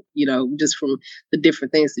different, just from the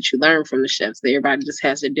different things that you learn from the chefs. Everybody just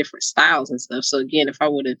has their different styles and stuff. So again, if I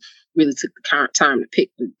would have really took the time to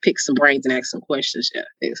pick some brains and ask some questions,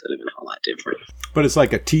 things would have been a whole lot different. But it's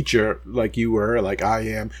like a teacher, like you were, like I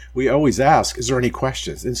am. We always ask, is there any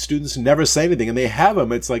questions? And students never say anything, and they have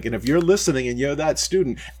them. It's like, and if you're listening and you're that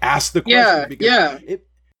student, ask the question.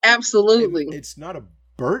 Absolutely. It's not a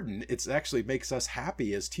burden. It actually makes us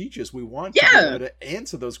happy as teachers. We want to be able to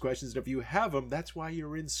answer those questions. And if you have them, that's why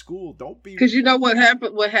you're in school. Don't be, because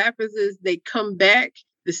what happens is they come back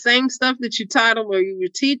the same stuff that you taught them or you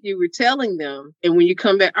were telling them, and when you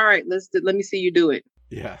come back, all right, let me see you do it.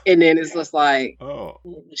 Yeah. And then it's just like, oh,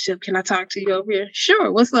 Chef, can I talk to you over here?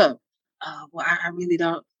 Sure. What's up? Well, I really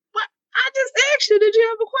don't. What? I just asked you, did you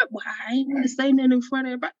have a question? Well, I ain't going to say nothing in front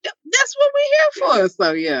of everybody. That's what we're here for.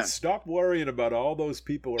 So, yeah. Stop worrying about all those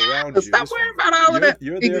people around you. Stop worrying about all of that.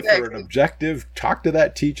 You're there for an objective. Talk to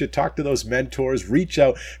that teacher. Talk to those mentors. Reach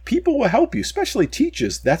out. People will help you, especially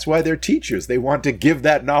teachers. That's why they're teachers. They want to give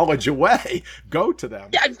that knowledge away. Go to them.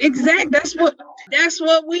 Yeah, exactly. That's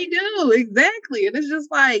what we do. Exactly. And it's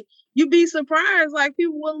just like, you'd be surprised. Like,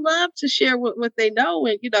 people would love to share what they know.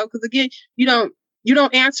 And, because again, you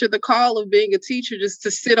don't answer the call of being a teacher just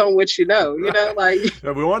to sit on what you know, like.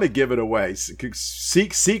 We want to give it away.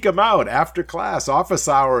 Seek them out after class, office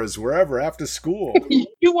hours, wherever, after school.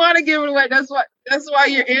 You want to give it away. That's why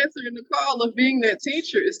you're answering the call of being that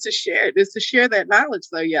teacher, is to share that knowledge.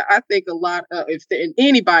 So yeah, I think a lot of,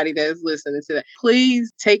 anybody that is listening to that,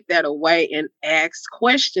 please take that away and ask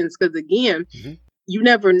questions. Because again, you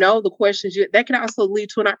never know the questions that can also lead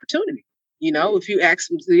to an opportunity. If you ask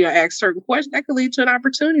certain questions, that could lead to an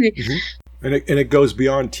opportunity. And it goes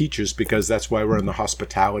beyond teachers, because that's why we're in the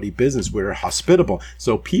hospitality business. We're hospitable.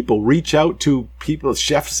 So people reach out to people,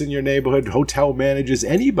 chefs in your neighborhood, hotel managers,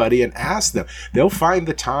 anybody, and ask them. They'll find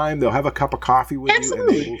the time. They'll have a cup of coffee with you, and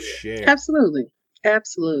they will share. Absolutely.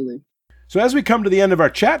 So as we come to the end of our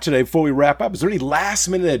chat today, before we wrap up, is there any last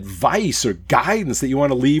minute advice or guidance that you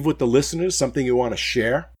want to leave with the listeners? Something you want to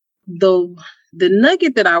share? The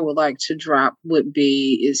nugget that I would like to drop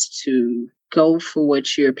is to go for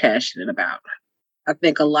what you're passionate about. I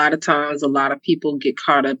think a lot of times, a lot of people get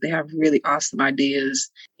caught up. They have really awesome ideas,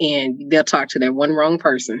 and they'll talk to that one wrong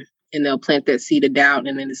person, and they'll plant that seed of doubt.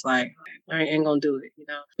 And then it's like, I ain't going to do it,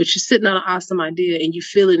 But you're sitting on an awesome idea, and you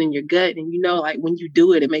feel it in your gut. And like when you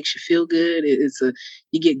do it, it makes you feel good.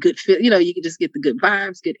 You get good feel, you can just get the good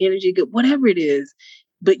vibes, good energy, good whatever it is,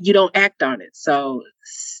 but you don't act on it. So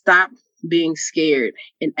stop being scared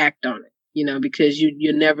and act on it, because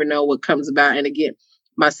you never know what comes about. And again,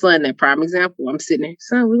 my son, that prime example, I'm sitting there,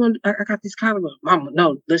 son, I got these college. Mama,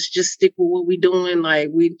 no, let's just stick with what we're doing.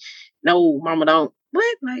 Like, no, mama, don't.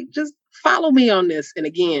 What? Like, just follow me on this. And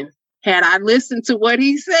again, had I listened to what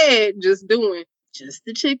he said, just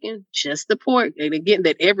the chicken, just the pork. And again,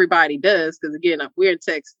 that everybody does, because again, we're in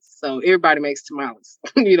Texas, so everybody makes tamales.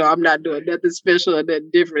 I'm not doing nothing special or nothing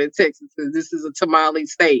different in Texas, because this is a tamale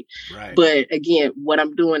state. Right. But again, what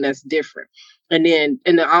I'm doing, that's different. And then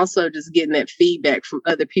also just getting that feedback from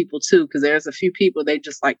other people too, because there's a few people, they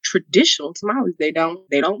just like traditional tamales. They don't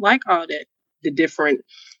like all that, the different.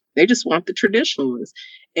 They just want the traditional ones.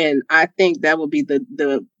 And I think that would be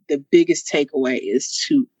the biggest takeaway, is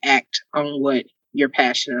to act on what you're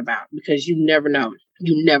passionate about, because you never know.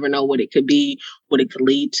 You never know what it could be, what it could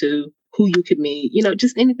lead to, who you could meet,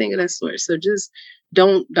 just anything of that sort. So just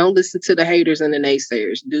don't listen to the haters and the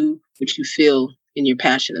naysayers. Do what you feel and you're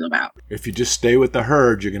passionate about. If you just stay with the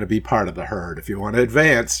herd, you're going to be part of the herd. If you want to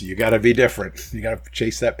advance, you got to be different. You got to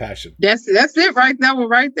chase that passion. That's it right there. Well,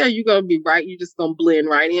 right there, you're going to be right. You're just going to blend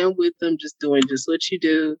right in with them, just doing just what you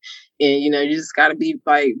do. And, you just got to be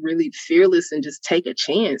like really fearless and just take a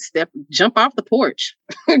chance, jump off the porch,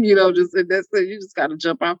 that's it. You just got to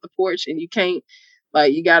jump off the porch, and you can't,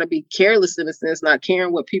 you got to be careless in a sense, not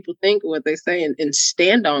caring what people think or what they say, and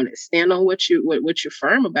stand on it. Stand on what you're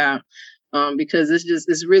firm about. Because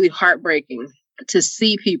it's really heartbreaking to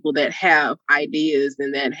see people that have ideas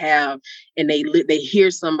and they hear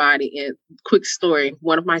somebody. And quick story,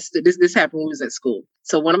 one of my students, this happened when we was at school.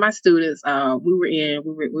 So one of my students, we were in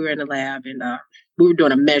the lab, and we were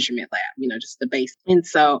doing a measurement lab, just the base. And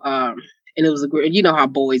so, and it was how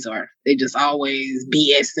boys are, they just always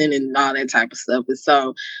BSing and all that type of stuff. And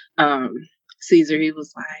so, Caesar, he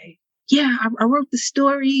was like, yeah, I wrote the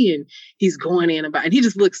story, and he's going in about it. He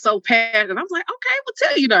just looked so passionate. I was like, okay, well,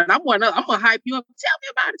 tell you that. I'm gonna hype you up. Tell me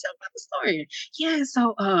about it. Tell me about the story. Yeah.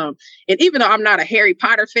 So, and even though I'm not a Harry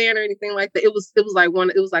Potter fan or anything like that, it was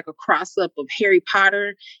like a cross up of Harry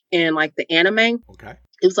Potter and like the anime. Okay.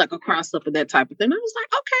 It was like a cross up of that type of thing. I was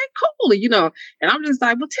like, okay, cool. And I'm just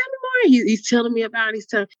like, well, tell me more. He's telling me about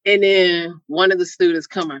it. And then one of the students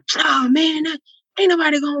come on, oh man, ain't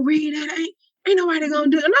nobody gonna read it. Ain't nobody gonna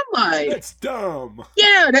do it. And I'm like, that's dumb.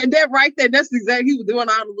 Yeah, that right there. That's exactly, he was doing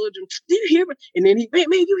all the little, do you hear it? And then man,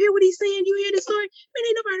 you hear what he's saying? You hear the story? Man,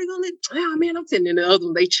 ain't nobody gonna oh man, I'm sitting in the other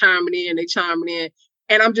one. They chiming in.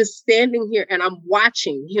 And I'm just standing here and I'm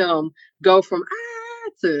watching him go from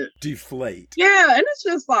to deflate. Yeah. And it's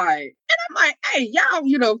just like, and I'm like, hey,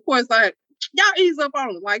 y'all, of course, like, y'all ease up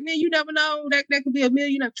on it. Like, man, you never know. That could be a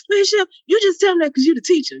million. Man, Chef, you just tell them that because you're the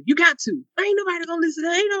teacher. You got to. Ain't nobody gonna listen.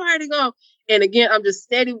 Ain't nobody gonna. And again, I'm just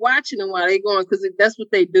steady watching them while they going, because that's what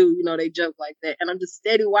they do. They joke like that. And I'm just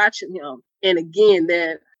steady watching him. And again,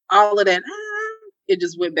 all of that, it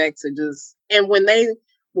just went back to just. And when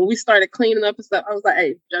when we started cleaning up and stuff, I was like,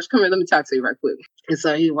 hey, Josh, come here, let me talk to you right quick. And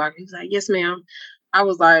so he walked, he was like, yes, ma'am. I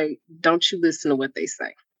was like, don't you listen to what they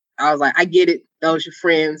say. I was like, I get it. Those are your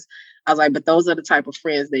friends. I was like, but those are the type of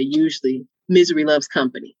friends that usually misery loves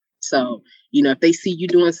company. So, if they see you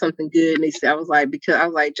doing something good and they say, I was like,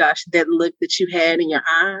 Josh, that look that you had in your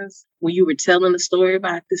eyes when you were telling the story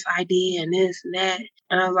about this idea and this and that.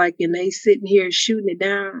 And I was like, and they sitting here shooting it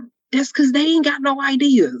down. That's because they ain't got no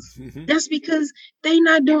ideas. Mm-hmm. That's because they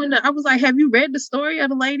not doing that. I was like, have you read the story of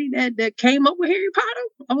the lady that came up with Harry Potter?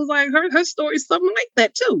 I was like, her story is something like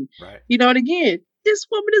that too. Right. And again, this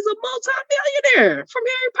woman is a multi-millionaire from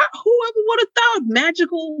Harry Potter. Whoever would have thought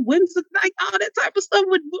magical whimsical, like all that type of stuff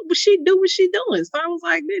would she do what she doing? So I was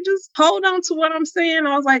like, just hold on to what I'm saying.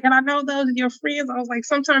 I was like, and I know those are your friends. I was like,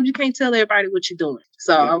 sometimes you can't tell everybody what you're doing.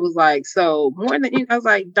 So I was like, so more than I was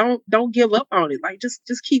like, don't give up on it. Like just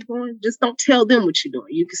keep going. Just don't tell them what you're doing.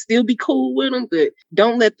 You can still be cool with them, but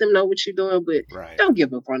don't let them know what you're doing. But don't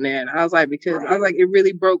give up on that. I was like, because I was like, it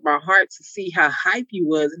really broke my heart to see how hype you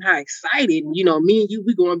was and how excited. And, me and you,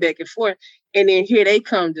 we going back and forth. And then here they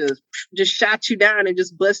come, just shot you down and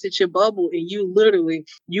just busted your bubble. And you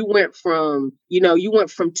went from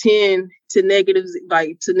 10 to negatives,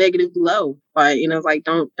 like to negative low. Like, I was like,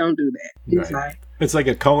 don't do that. It's like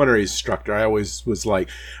a culinary instructor. I always was like,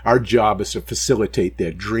 our job is to facilitate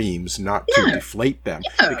their dreams, not to deflate them.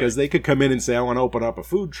 Yeah. Because they could come in and say, I want to open up a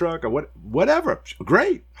food truck or whatever.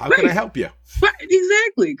 Great. How can I help you? Right,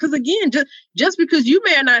 exactly. Because again, just because you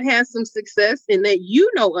may not have some success and that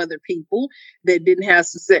other people that didn't have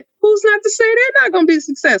success, who's not to say they're not going to be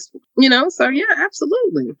successful? So yeah,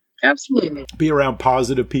 absolutely. Absolutely. Be around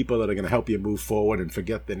positive people that are going to help you move forward and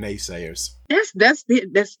forget the naysayers. That's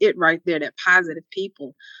it. That's it right there. That positive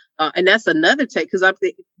people. And that's another take, because I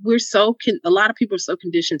think a lot of people are so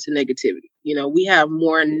conditioned to negativity. We have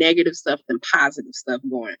more negative stuff than positive stuff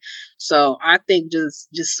going. So I think just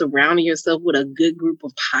surrounding yourself with a good group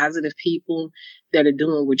of positive people that are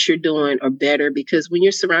doing what you're doing or better, because when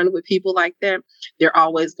you're surrounded with people like that, they're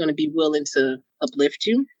always going to be willing to uplift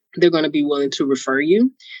you. They're going to be willing to refer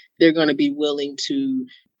you. They're going to be willing to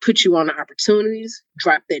put you on the opportunities,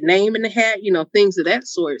 drop that name in the hat, things of that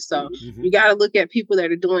sort. So you got to look at people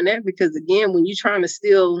that are doing that, because again, when you're trying to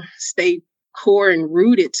still stay core and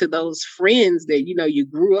rooted to those friends that, you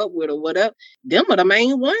grew up with or whatever, them are the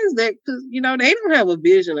main ones that, cause, they don't have a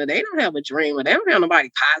vision or they don't have a dream or they don't have nobody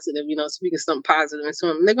positive, speaking something positive and so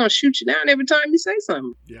on. They're going to shoot you down every time you say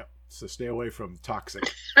something. Yeah. So stay away from toxic.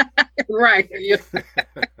 Right.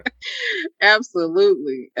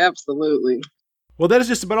 Absolutely. Absolutely. Well, that is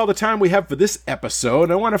just about all the time we have for this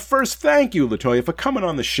episode. I want to first thank you, Latoya, for coming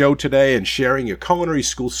on the show today and sharing your culinary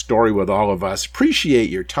school story with all of us. Appreciate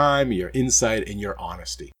your time, your insight, and your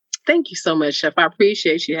honesty. Thank you so much, Chef. I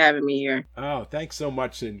appreciate you having me here. Oh, thanks so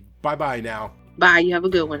much. And bye-bye now. Bye. You have a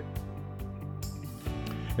good one.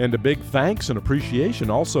 And a big thanks and appreciation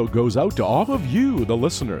also goes out to all of you, the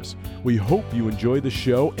listeners. We hope you enjoy the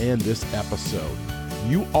show and this episode.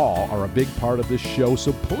 You all are a big part of this show,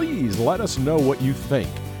 so please let us know what you think.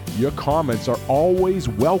 Your comments are always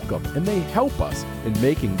welcome, and they help us in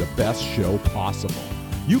making the best show possible.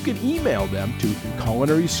 You can email them to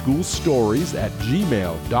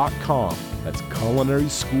culinaryschoolstories@gmail.com. That's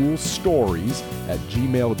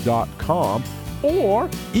culinaryschoolstories@gmail.com. Or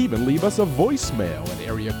even leave us a voicemail at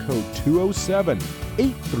area code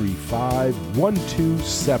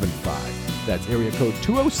 207-835-1275. That's area code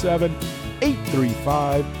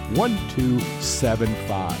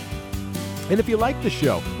 207-835-1275. And if you like the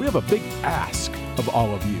show, we have a big ask of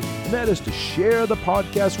all of you, and that is to share the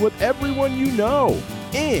podcast with everyone you know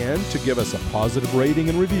and to give us a positive rating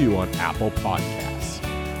and review on Apple Podcasts.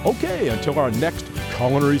 Okay, until our next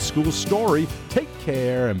Culinary School Story, take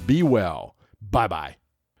care and be well. Bye-bye.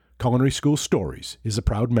 Culinary School Stories is a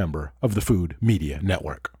proud member of the Food Media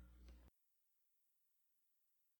Network.